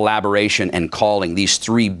 collaboration, and calling. These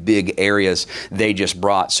three big areas they just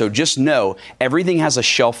brought. So just know everything has a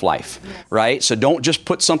shelf life, right? So don't just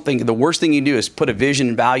put something, the worst thing you do is put a vision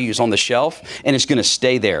and values on the shelf and it's going to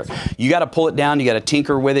stay there. You got to pull it down. You got to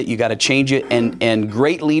tinker with it. You got to change it. And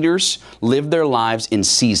great leaders live their lives in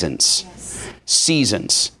seasons.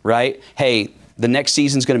 Seasons, right? Hey, the next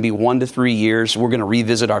season is going to be 1 to 3 years. We're going to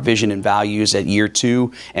revisit our vision and values at year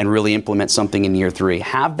 2 and really implement something in year 3.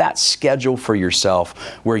 Have that schedule for yourself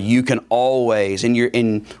where you can always,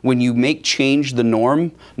 when you make change the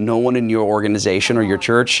norm, no one in your organization or your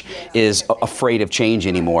church is afraid of change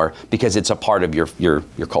anymore because it's a part of your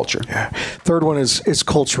culture. Yeah. Third one is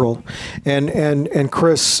cultural. And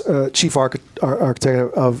Chris, chief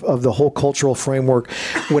architect of the whole cultural framework,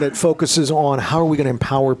 when it focuses on how are we going to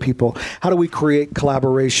empower people? How do we create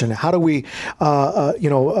collaboration? How do we,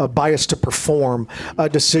 bias to perform,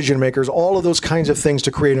 decision makers, all of those kinds of things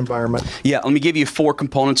to create environment? Yeah, let me give you 4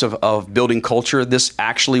 components of building culture. This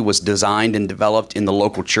actually was designed and developed in the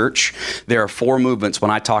local church. There are 4 movements. When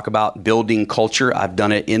I talk about building culture, I've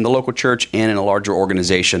done it in the local church and in a larger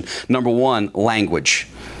organization. Number 1, language.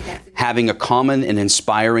 Having a common and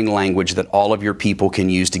inspiring language that all of your people can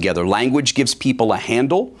use together. Language gives people a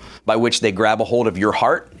handle by which they grab a hold of your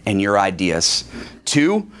heart and your ideas.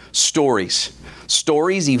 2, stories.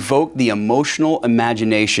 Stories evoke the emotional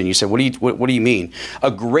imagination. You say, what do you mean? A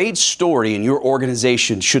great story in your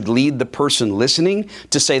organization should lead the person listening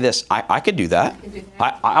to say this, I could do that.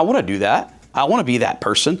 I want to do that. I want to be that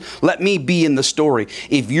person. Let me be in the story.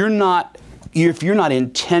 If you're not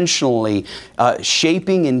intentionally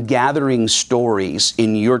shaping and gathering stories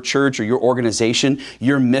in your church or your organization,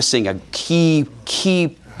 you're missing a key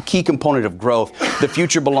component of growth. The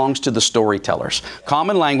future belongs to the storytellers.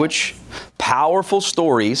 Common language, powerful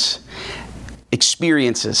stories,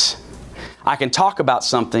 experiences. I can talk about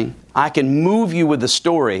something. I can move you with the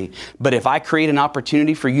story, but if I create an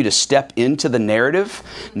opportunity for you to step into the narrative,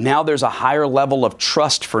 now there's a higher level of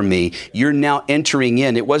trust for me. You're now entering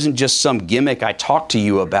in. It wasn't just some gimmick I talked to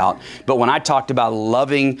you about, but when I talked about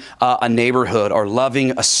loving a neighborhood or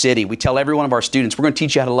loving a city, we tell every one of our students, we're going to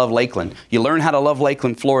teach you how to love Lakeland. You learn how to love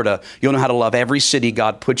Lakeland, Florida, you'll know how to love every city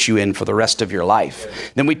God puts you in for the rest of your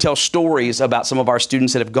life. Then we tell stories about some of our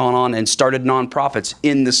students that have gone on and started nonprofits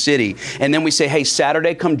in the city. And then we say, hey,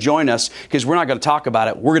 Saturday, come join us because we're not going to talk about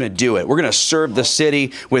it. We're going to do it. We're going to serve the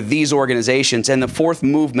city with these organizations. And the 4th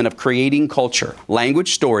movement of creating culture,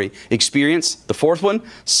 language, story, experience. The 4th one,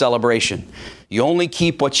 celebration. You only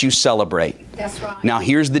keep what you celebrate. That's right. Now,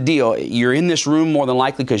 here's the deal. You're in this room more than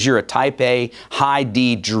likely because you're a type A, high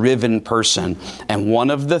D driven person. And one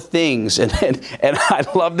of the things, and I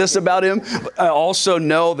love this about him, but I also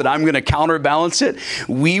know that I'm going to counterbalance it.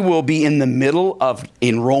 We will be in the middle of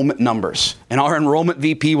enrollment numbers. And our enrollment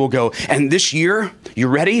VP will go, and this year, you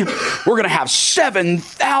ready? We're going to have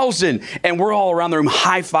 7,000. And we're all around the room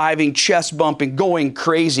high-fiving, chest bumping, going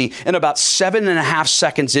crazy. And about 7.5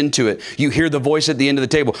 seconds into it, you hear the voice at the end of the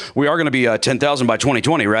table. We are going to be 10,000 by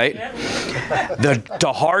 2020, right?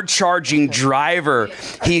 The hard-charging driver,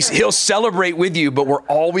 he'll celebrate with you, but we're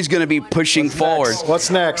always going to be pushing forward.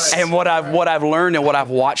 What's next? And what I've learned and what I've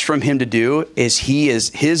watched from him to do is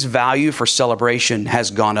his value for celebration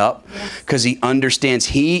has gone up because he understands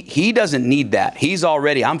he doesn't need that. He's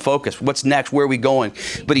already, I'm focused. What's next? Where are we going?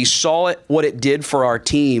 But he saw what it did for our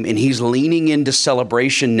team, and he's leaning into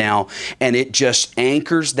celebration now, and it just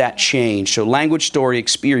anchors that change. So language, story,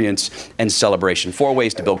 experience, and celebration. 4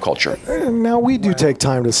 ways to build culture. Now, we do take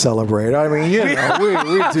time to celebrate. I mean, we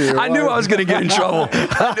do. I knew I was going to get in trouble.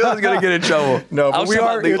 No, but we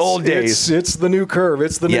are the old days. It's the new curve.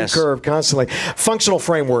 It's the new curve constantly. Functional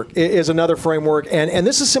framework is another framework, and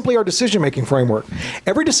this is simply our decision-making framework.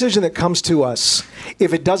 Every decision that comes to us,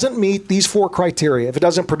 if it doesn't meet these 4 criteria, if it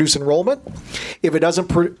doesn't produce enrollment, if it doesn't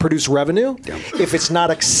produce revenue, if it's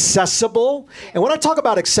not accessible, and when I talk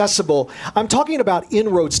about accessible, I'm talking about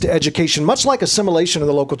inroads to education, much like assimilation in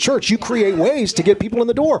the local church. You create ways to get people in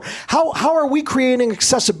the door. How are we creating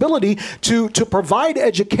accessibility to provide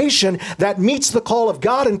education that meets the call of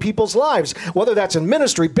God in people's lives? Whether that's in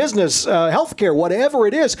ministry, business, healthcare, whatever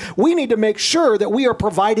it is, we need to make sure that we are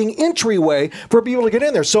providing entryway for people to get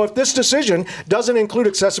in there. So if this decision doesn't include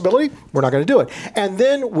accessibility, we're not going to do it. And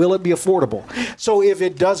then will it be affordable? So if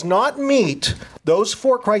it does not meet those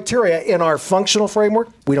 4 criteria in our functional framework,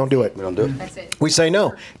 we we don't do it. We don't do it. That's it. We say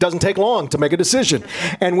no. It doesn't take long to make a decision.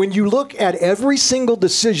 And when you look at every single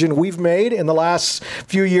decision we've made in the last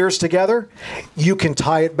few years together, you can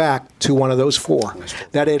tie it back to one of those four.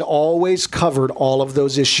 That it always covered all of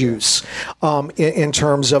those issues in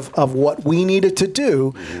terms of what we needed to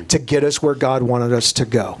do to get us where God wanted us to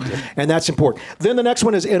go. And that's important. Then the next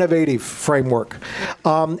one is innovative framework.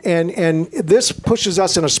 And this pushes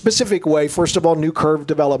us in a specific way. First of all, new curve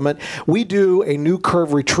development. We do a new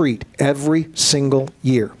curve retreat every single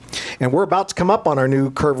year. And we're about to come up on our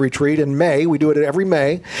new curve retreat in May. We do it every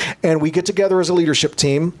May. And we get together as a leadership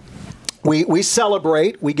team. We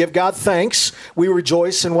celebrate, we give God thanks, we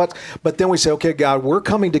rejoice in but then we say, okay, God, we're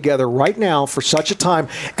coming together right now for such a time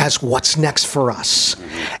as what's next for us.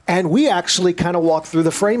 And we actually kind of walk through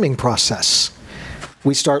the framing process.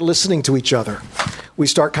 We start listening to each other. We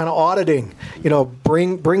start kind of auditing,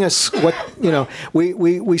 bring us what,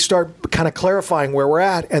 we start kind of clarifying where we're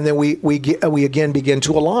at, and then we again begin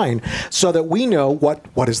to align so that we know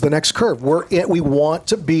what is the next curve. We want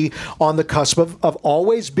to be on the cusp of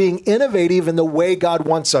always being innovative in the way God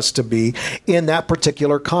wants us to be in that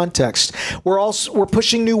particular context. We're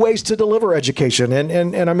pushing new ways to deliver education,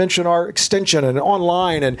 and I mentioned our extension and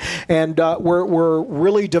online, and we're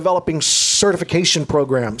really developing certification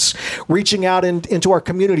programs, reaching out into our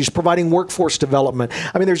communities, providing workforce development.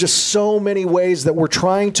 I mean, there's just so many ways that we're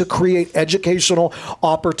trying to create educational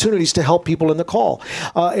opportunities to help people in the call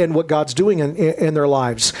and what God's doing in their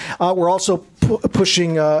lives. We're also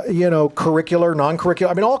pushing, curricular, non-curricular.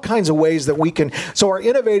 I mean, all kinds of ways that we can. So our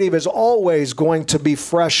innovative is always going to be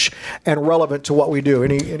fresh and relevant to what we do.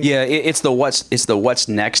 Yeah, it's the what's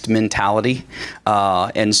next mentality,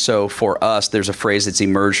 and so for us, there's a phrase that's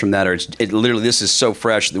emerged from that, or literally this is so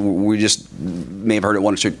fresh that we just may have heard it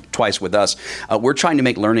once or twice with us. We're trying to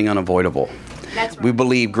make learning unavoidable. That's right. We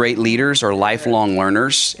believe great leaders are lifelong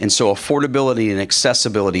learners, and so affordability and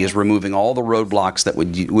accessibility is removing all the roadblocks that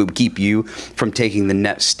would keep you from taking the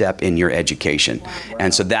next step in your education.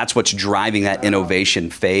 And so that's what's driving that innovation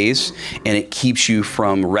phase, and it keeps you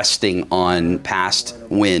from resting on past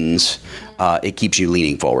wins. It keeps you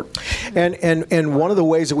leaning forward. And one of the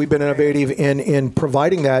ways that we've been innovative in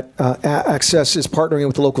providing that access is partnering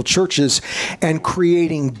with the local churches and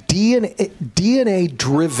creating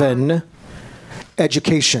DNA-driven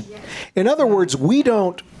education. In other words, we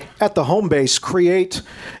don't, at the home base, create,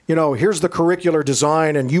 here's the curricular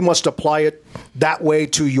design and you must apply it that way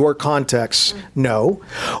to your context. No.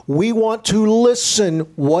 We want to listen.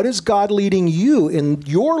 What is God leading you in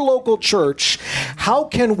your local church? How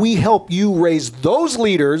can we help you raise those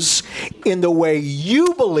leaders in the way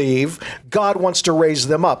you believe God wants to raise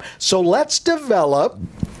them up? So let's develop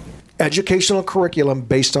educational curriculum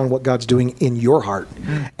based on what God's doing in your heart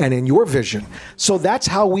and in your vision. So that's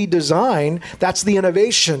how we design. That's the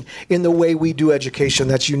innovation in the way we do education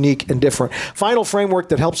that's unique and different. Final framework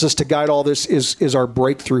that helps us to guide all this is our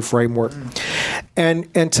breakthrough framework.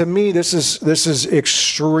 And to me, this is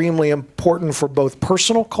extremely important for both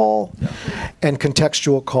personal call and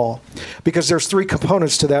contextual call, because there's three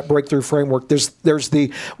components to that breakthrough framework. There's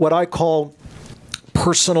the what I call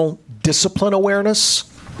personal discipline awareness,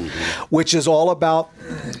 which is all about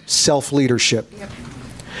self-leadership.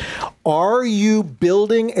 Are you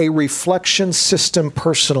building a reflection system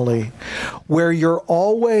personally where you're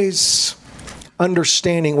always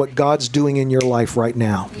understanding what God's doing in your life right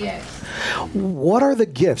now? Yes. What are the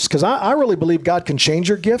gifts? Because I really believe God can change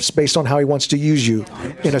your gifts based on how he wants to use you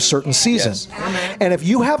in a certain season. Yes. And if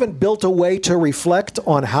you haven't built a way to reflect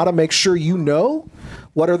on how to make sure you know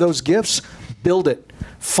what are those gifts, build it.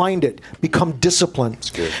 Find it. Become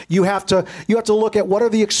disciplined. You have to look at what are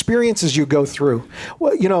the experiences you go through.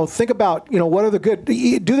 Well, think about, what are the good.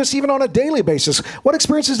 Do this even on a daily basis. What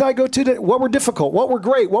experiences did I go to? What were difficult? What were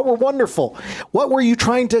great? What were wonderful? What were you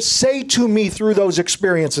trying to say to me through those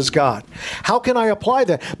experiences, God? How can I apply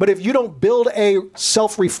that? But if you don't build a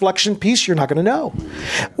self-reflection piece, you're not going to know.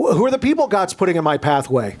 Who are the people God's putting in my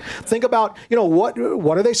pathway? Think about, what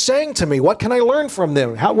are they saying to me? What can I learn from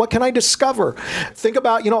them? What can I discover? Think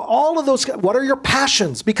about, all of those. What are your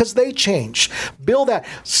passions? Because they change. Build that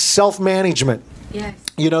self-management. Yes.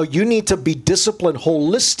 You need to be disciplined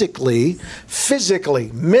holistically,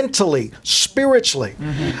 physically, mentally, spiritually.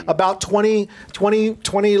 Mm-hmm. About 20,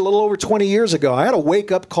 a little over 20 years ago, I had a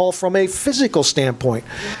wake-up call from a physical standpoint.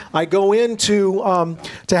 I go in to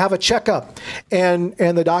have a checkup, and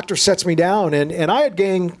the doctor sets me down, and I had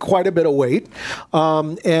gained quite a bit of weight,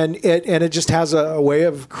 and it just has a way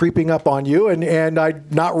of creeping up on you, and I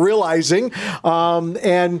not realizing,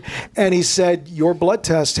 and he said, your blood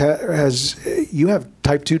test you have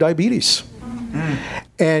type 2 diabetes.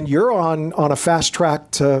 and you're on a fast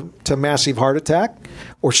track to massive heart attack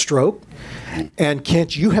or stroke. And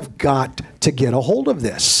Kent, you have got to get a hold of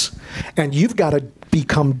this. And you've got to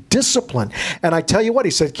become disciplined. And I tell you what,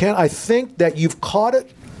 he said, Kent, I think that you've caught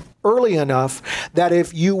it early enough that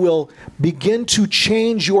if you will begin to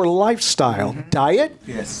change your lifestyle, diet,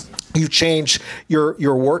 you change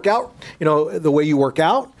your workout, the way you work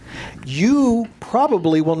out, you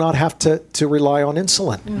probably will not have to rely on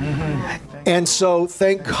insulin. And so,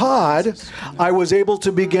 thank God, I was able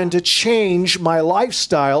to begin to change my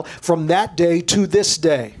lifestyle from that day to this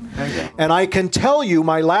day. And I can tell you,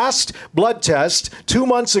 my last blood test 2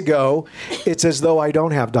 months ago, it's as though I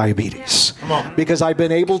don't have diabetes. Because I've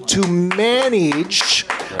been able to manage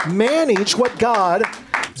what God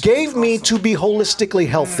gave me to be holistically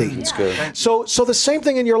healthy. That's good. So the same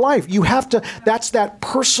thing in your life. You have to, that's that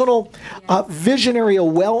personal visionary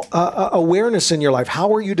awareness in your life.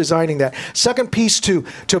 How are you designing that? Second piece to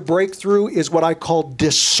breakthrough is what I call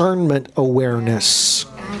discernment awareness.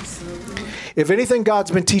 Absolutely. If anything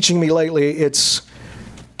God's been teaching me lately, it's,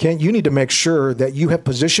 Ken, you need to make sure that you have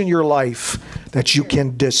positioned your life that you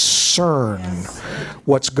can discern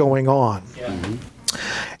what's going on.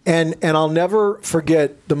 And I'll never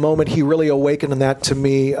forget the moment he really awakened that to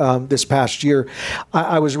me this past year.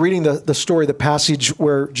 I was reading the story, the passage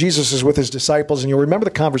where Jesus is with his disciples, and you'll remember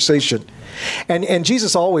the conversation. And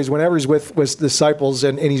Jesus always, whenever he's with disciples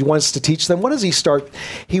and he wants to teach them, what does he start?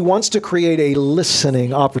 He wants to create a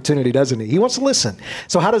listening opportunity, doesn't he? He wants to listen.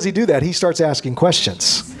 So how does he do that? He starts asking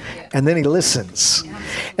questions, and then he listens.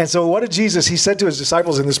 And so what did Jesus, he said to his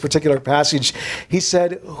disciples in this particular passage, he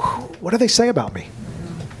said, what do they say about me?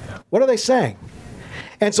 What are they saying?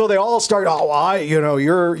 And so they all start,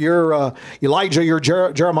 you're Elijah, you're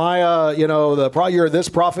Jeremiah, you're this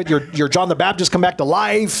prophet, you're John the Baptist come back to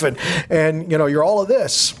life, and you're all of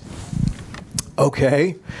this.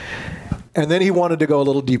 Okay. And then he wanted to go a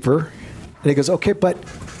little deeper. And he goes, okay, but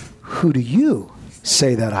who do you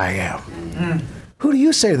say that I am? Who do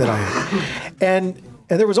you say that I am? And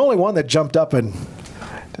there was only one that jumped up and,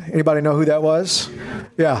 anybody know who that was?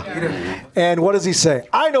 Yeah. And what does he say?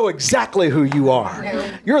 I know exactly who you are.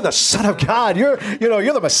 You're the Son of God. You're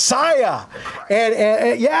the Messiah.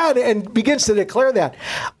 And begins to declare that.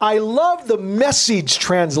 I love the Message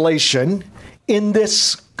translation in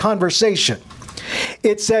this conversation.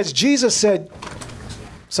 It says, Jesus said,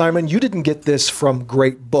 Simon, you didn't get this from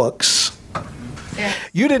great books.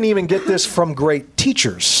 You didn't even get this from great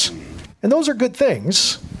teachers. And those are good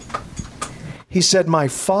things. He said, my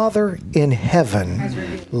Father in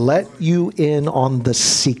heaven let you in on the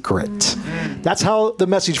secret. That's how the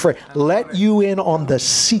Message phrase, let you in on the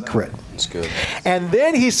secret. That's good. And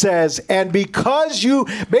then he says, and because you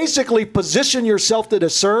basically position yourself to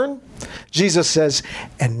discern, Jesus says,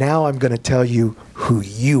 and now I'm going to tell you who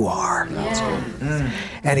you are.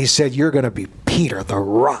 And he said, you're going to be Peter, the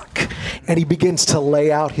rock. And he begins to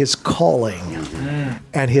lay out his calling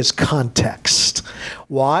and his context.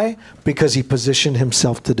 Why? Because he positioned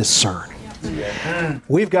himself to discern.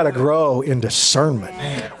 We've got to grow in discernment.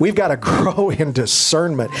 We've got to grow in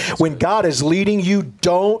discernment. When God is leading you,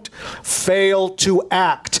 don't fail to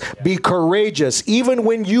act. Be courageous. Even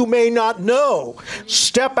when you may not know,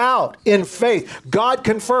 step out in faith. God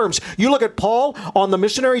confirms. You look at Paul on the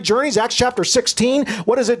missionary journeys, Acts chapter 16.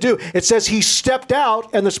 What does it do? It says he stepped out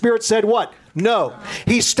and the Spirit said what? No.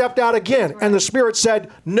 He stepped out again, and the Spirit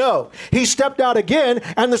said no. He stepped out again,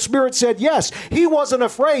 and the Spirit said yes. He wasn't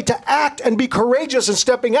afraid to act and be courageous in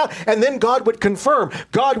stepping out, and then God would confirm.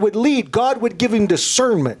 God would lead. God would give him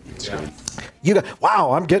discernment. You go,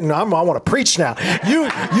 wow, I want to preach now. You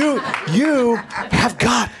have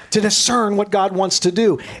got to discern what God wants to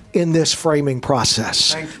do in this framing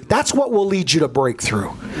process. That's what will lead you to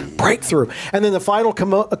breakthrough. Breakthrough. And then the final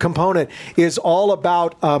component is all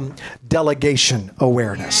about delegation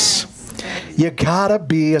awareness. You gotta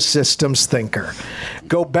be a systems thinker.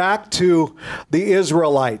 Go back to the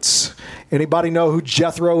Israelites. Anybody know who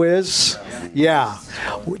Jethro is? Yeah.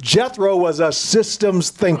 Jethro was a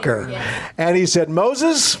systems thinker. And he said,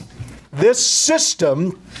 Moses, this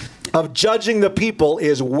system of judging the people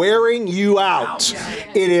is wearing you out.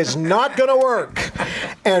 It is not going to work.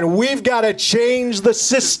 And we've got to change the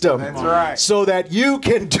system so that you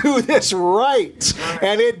can do this right.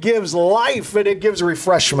 And it gives life and it gives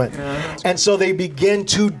refreshment. And so they begin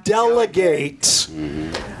to delegate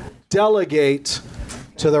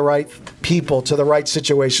to the right people, to the right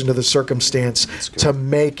situation, to the circumstance to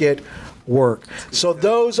make it work. So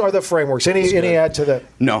those are the frameworks. Any add to that?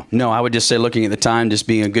 No. I would just say, looking at the time, just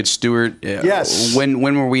being a good steward. Yes. When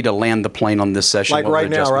were we to land the plane on this session? Like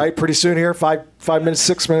right now, right? Pretty soon here? 5 minutes,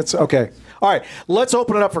 6 minutes? Okay. All right, let's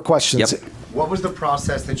open it up for questions. Yep. What was the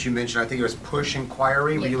process that you mentioned? I think it was push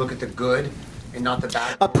inquiry, where you look at the good and not the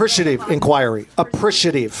bad. Appreciative inquiry.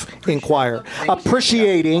 Appreciative inquiry.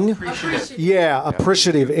 Appreciating. Yeah,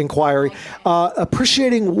 appreciative inquiry.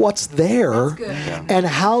 Appreciating what's there That's good. and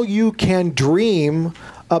how you can dream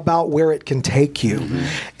about where it can take you.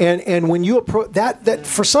 And when you approach that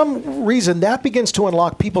for some reason that begins to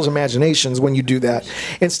unlock people's imaginations when you do that.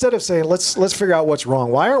 Instead of saying let's figure out what's wrong.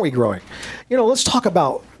 Why aren't we growing? Let's talk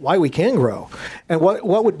about why we can grow and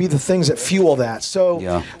what would be the things that fuel that. So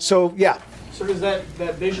yeah. So does that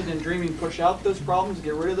vision and dreaming push out those problems,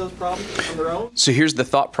 get rid of those problems on their own? So here's the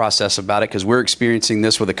thought process about it, because we're experiencing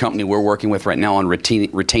this with a company we're working with right now on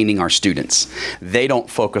retaining our students. They don't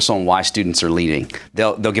focus on why students are leaving.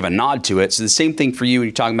 They'll give a nod to it. So the same thing for you when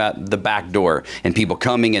you're talking about the back door and people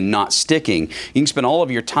coming and not sticking. You can spend all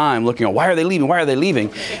of your time looking at why are they leaving? Why are they leaving?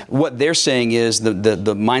 What they're saying is the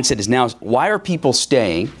mindset is now, why are people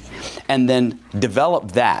staying? And then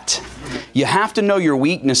develop that. You have to know your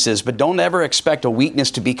weaknesses, but don't ever expect a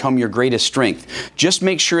weakness to become your greatest strength. Just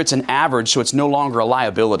make sure it's an average so it's no longer a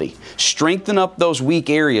liability. Strengthen up those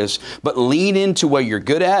weak areas, but lean into what you're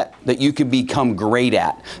good at that you can become great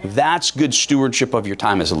at. That's good stewardship of your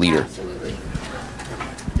time as a leader. Absolutely.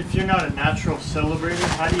 If you're not a natural celebrator,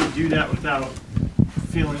 how do you do that without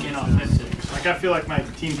feeling inauthentic? Like, I feel like my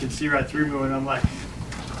team can see right through me when I'm like,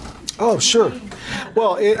 Oh, sure.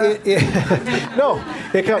 Well, and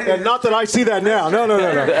not that I see that now. No.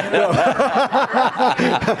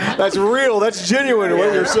 That's real. That's genuine.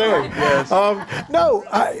 What you're saying.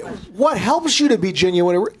 What helps you to be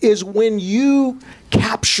genuine is when you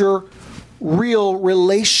capture real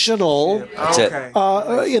relational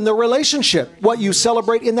in the relationship. What you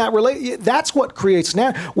celebrate in that that's what creates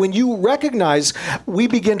now. When you recognize, we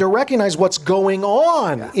begin to recognize what's going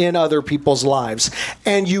on in other people's lives,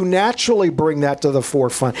 and you naturally bring that to the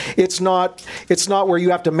forefront. It's not where you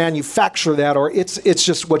have to manufacture that, or it's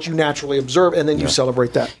just what you naturally observe, and then you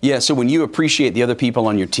celebrate that. Yeah. So when you appreciate the other people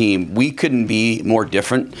on your team, we couldn't be more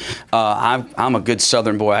different. I'm a good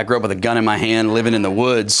Southern boy. I grew up with a gun in my hand, living in the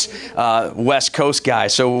woods. West Coast guy.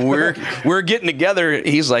 So we're getting together.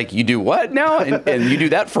 He's like, you do what now? And you do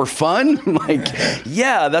that for fun? I'm like,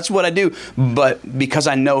 yeah, that's what I do. But because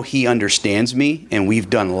I know he understands me and we've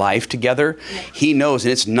done life together, he knows,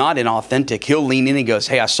 and it's not inauthentic. He'll lean in and he goes,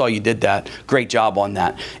 hey, I saw you did that. Great job on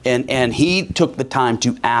that. And he took the time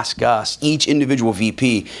to ask us, each individual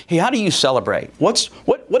VP, hey, how do you celebrate?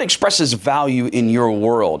 What expresses value in your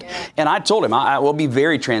world? And I told him, I will be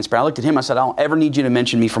very transparent. I looked at him, I said, I don't ever need you to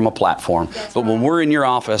mention me from a platform. But when we're in your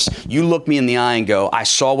office, you look me in the eye and go, I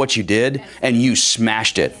saw what you did and you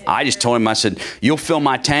smashed it. I just told him, I said, you'll fill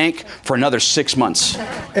my tank for another 6 months.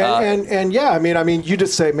 And yeah, I mean, you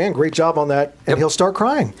just say, man, great job on that, and he'll start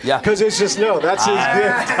crying. Yeah. Because it's just, that's his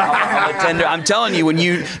gift. I'm telling you, when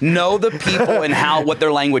you know the people and what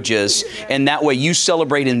their language is, and that way you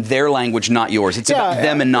celebrate in their language, not yours. It's about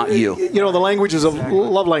them and not you. The languages of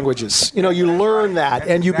love languages. You learn that,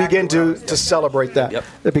 and you begin to celebrate that. Yep.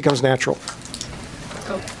 It becomes natural.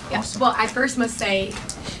 Awesome. Well, I first must say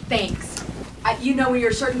thanks. When you're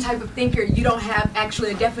a certain type of thinker, you don't have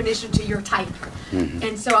actually a definition to your type. Mm-hmm.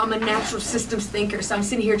 And so I'm a natural systems thinker. So I'm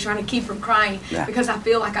sitting here trying to keep from crying because I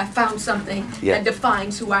feel like I found something that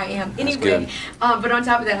defines who I am. Anyway, but on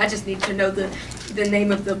top of that, I just need to know the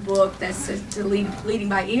name of the book. That's Leading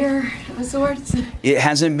by Ear of sorts. It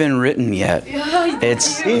hasn't been written yet.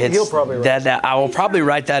 He'll probably write that. I will probably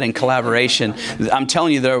write that in collaboration. I'm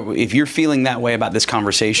telling you, though, if you're feeling that way about this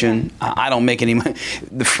conversation, I don't make any money.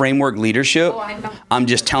 The framework leadership, I'm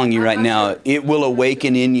just telling you right now, it will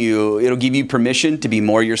awaken in you. It'll give you permission to be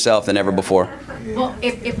more yourself than ever before. Well,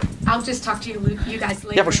 if I'll just talk to you guys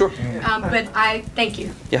later. Yeah, for sure. But I thank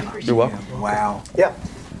you. Yeah, you're welcome. Wow. Yeah.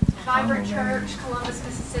 Vibrant Church, Columbus,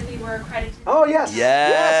 Mississippi. We're accredited. Oh, yes.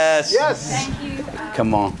 Yes. Thank you.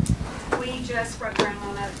 Come on. We just broke ground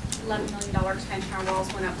on a $11 million expansion. Our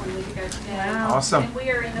walls went up 1 week ago today. Wow. Awesome. And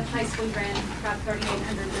we are in the place we ran about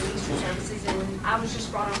 3,800 ministry services, and I was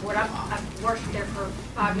just brought on board. I've worked there for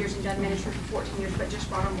 5 years and done ministry for 14 years, but just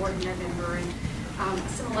brought on board in November. And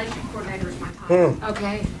assimilation coordinator is my title.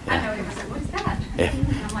 Okay. I know him. I said, what is that? Yeah. And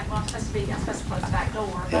I'm like, well, I'm supposed to close the back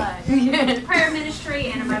door. But prayer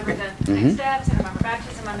ministry, and a member of the Next Steps, and a member of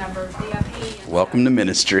baptism, a member of DIP. Welcome to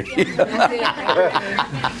ministry. So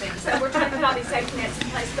we're trying to put all these safety nets in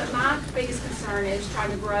place, but my biggest concern is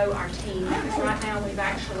trying to grow our team. Because right now we've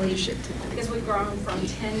actually, because we've grown from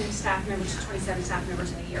 10 staff members to 27 staff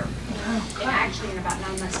members in a year. And actually in about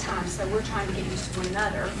 9 months' time. So we're trying to get used to one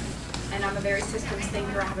another. And I'm a very systems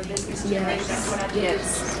thinker. I have a business degree. That's what I do.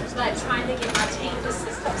 But trying to get my team to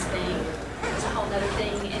systems think is a whole other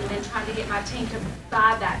thing. And then trying to get my team to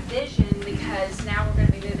buy that vision, because now we're going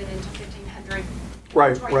to be moving into 1,500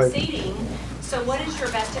 Right. seating. So what is your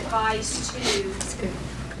best advice to, you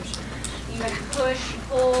push, you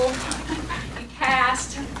pull, you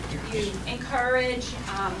cast, you encourage,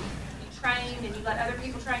 you train, and you let other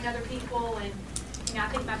people train other people? And I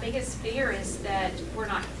think my biggest fear is that we're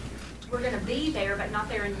going to be there, but not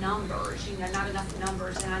there in numbers, not enough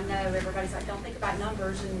numbers. And I know everybody's like, don't think about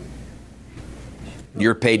numbers. And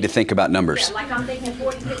You're paid to think about numbers. yeah, like I'm thinking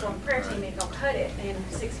 40 people on the prayer team ain't gonna cut it in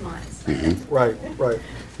 6 months. Right.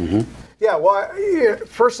 Yeah, well,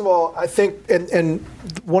 first of all, I think, and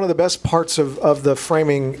one of the best parts of the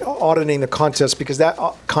framing, auditing the context, because that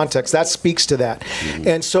context, that speaks to that.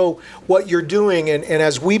 And so what you're doing, and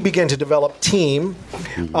as we begin to develop team,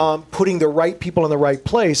 putting the right people in the right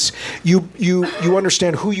place, you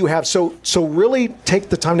understand who you have. So really take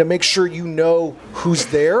the time to make sure you know who's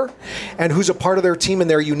there and who's a part of their team and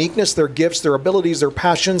their uniqueness, their gifts, their abilities, their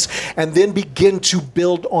passions, and then begin to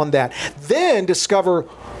build on that. Then discover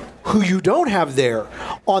who you don't have there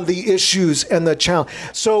on the issues and the challenge.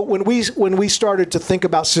 So when we started to think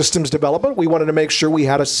about systems development, we wanted to make sure we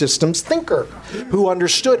had a systems thinker who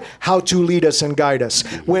understood how to lead us and guide us.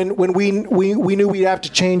 When we knew we'd have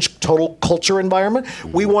to change total culture environment,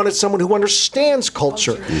 we wanted someone who understands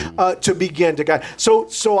culture to begin to guide.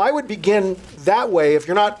 So I would begin that way. If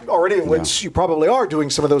you're not already, which you probably are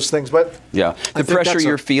doing some of those things, but yeah, the pressure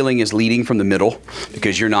you're feeling is leading from the middle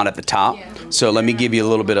because you're not at the top. So let me give you a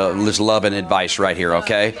little bit of this love and advice right here,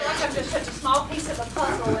 okay? I feel like I'm just such a small piece of a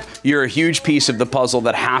puzzle. You're a huge piece of the puzzle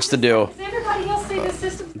that has to do. Does everybody else see the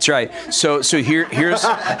system? That's right. So here's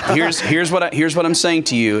what I'm saying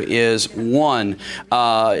to you is one,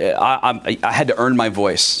 I had to earn my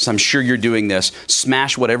voice. So I'm sure you're doing this.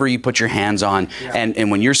 Smash whatever you put your hands on,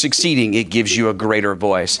 and when you're succeeding, it gives you a greater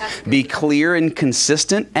voice. Be clear and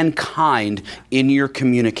consistent and kind in your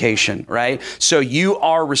communication, right? So you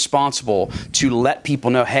are responsible to let people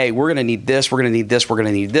know, hey, we're going to need this, we're going to need this, we're going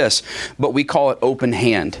to need this. But we call it open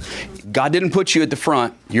hand. God didn't put you at the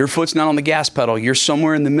front. Your foot's not on the gas pedal. You're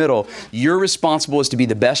somewhere in the middle. Your responsible is to be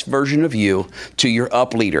the best version of you to your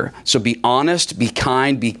up leader. So be honest, be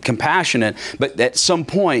kind, be compassionate. But at some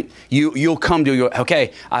point, you'll come to,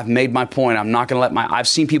 okay, I've made my point. I'm not going to let I've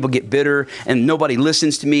seen people get bitter and nobody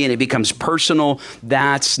listens to me and it becomes personal.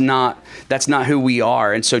 That's not who we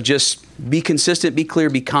are. And so just be consistent, be clear,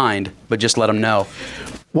 be kind, but just let them know.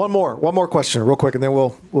 One more question real quick and then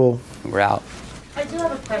we're out. I do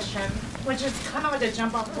have a question, which is kind of like a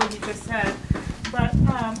jump off of what you just said. But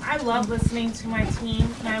I love listening to my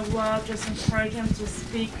team, and I love just encouraging them to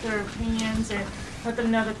speak their opinions and let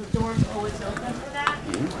them know that the door is always open for that.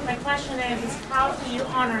 My question is how do you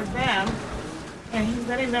honor them and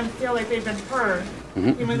letting them feel like they've been heard,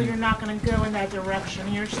 even though you're not going to go in that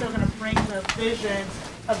direction? You're still going to bring the vision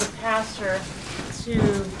of the pastor to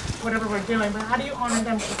whatever we're doing, but how do you honor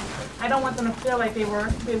them? I don't want them to feel like they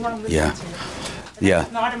weren't listened to. Yeah.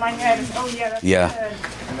 Not in my head. It's, oh yeah, that's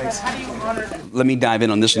good. But how do you honor them? Let me dive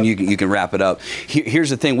in on this and you can wrap it up.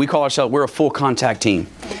 Here's the thing. We call ourselves, we're a full contact team.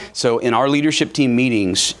 So in our leadership team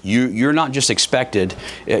meetings, you're not just expected,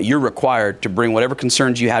 you're required to bring whatever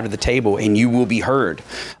concerns you have to the table and you will be heard.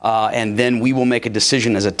 And then we will make a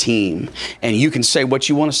decision as a team. And you can say what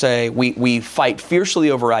you want to say. We fight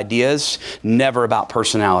fiercely over ideas, never about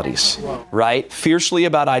personalities, right? Fiercely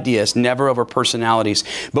about ideas, never over personalities.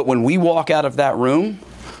 But when we walk out of that room,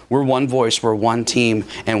 we're one voice, we're one team,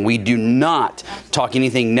 and we do not talk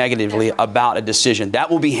anything negatively about a decision. That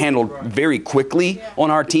will be handled very quickly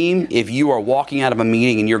on our team if you are walking out of a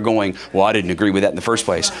meeting and you're going, well, I didn't agree with that in the first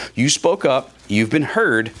place. You spoke up, you've been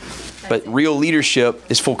heard, but real leadership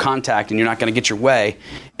is full contact and you're not going to get your way.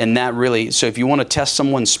 And that really, so if you want to test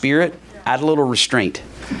someone's spirit, add a little restraint.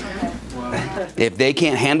 If they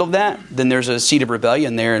can't handle that, then there's a seed of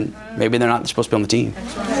rebellion there and maybe they're not supposed to be on the team.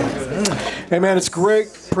 Hey man, it's a great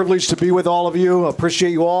privilege to be with all of you.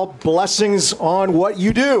 Appreciate you all. Blessings on what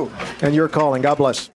you do and your calling. God bless.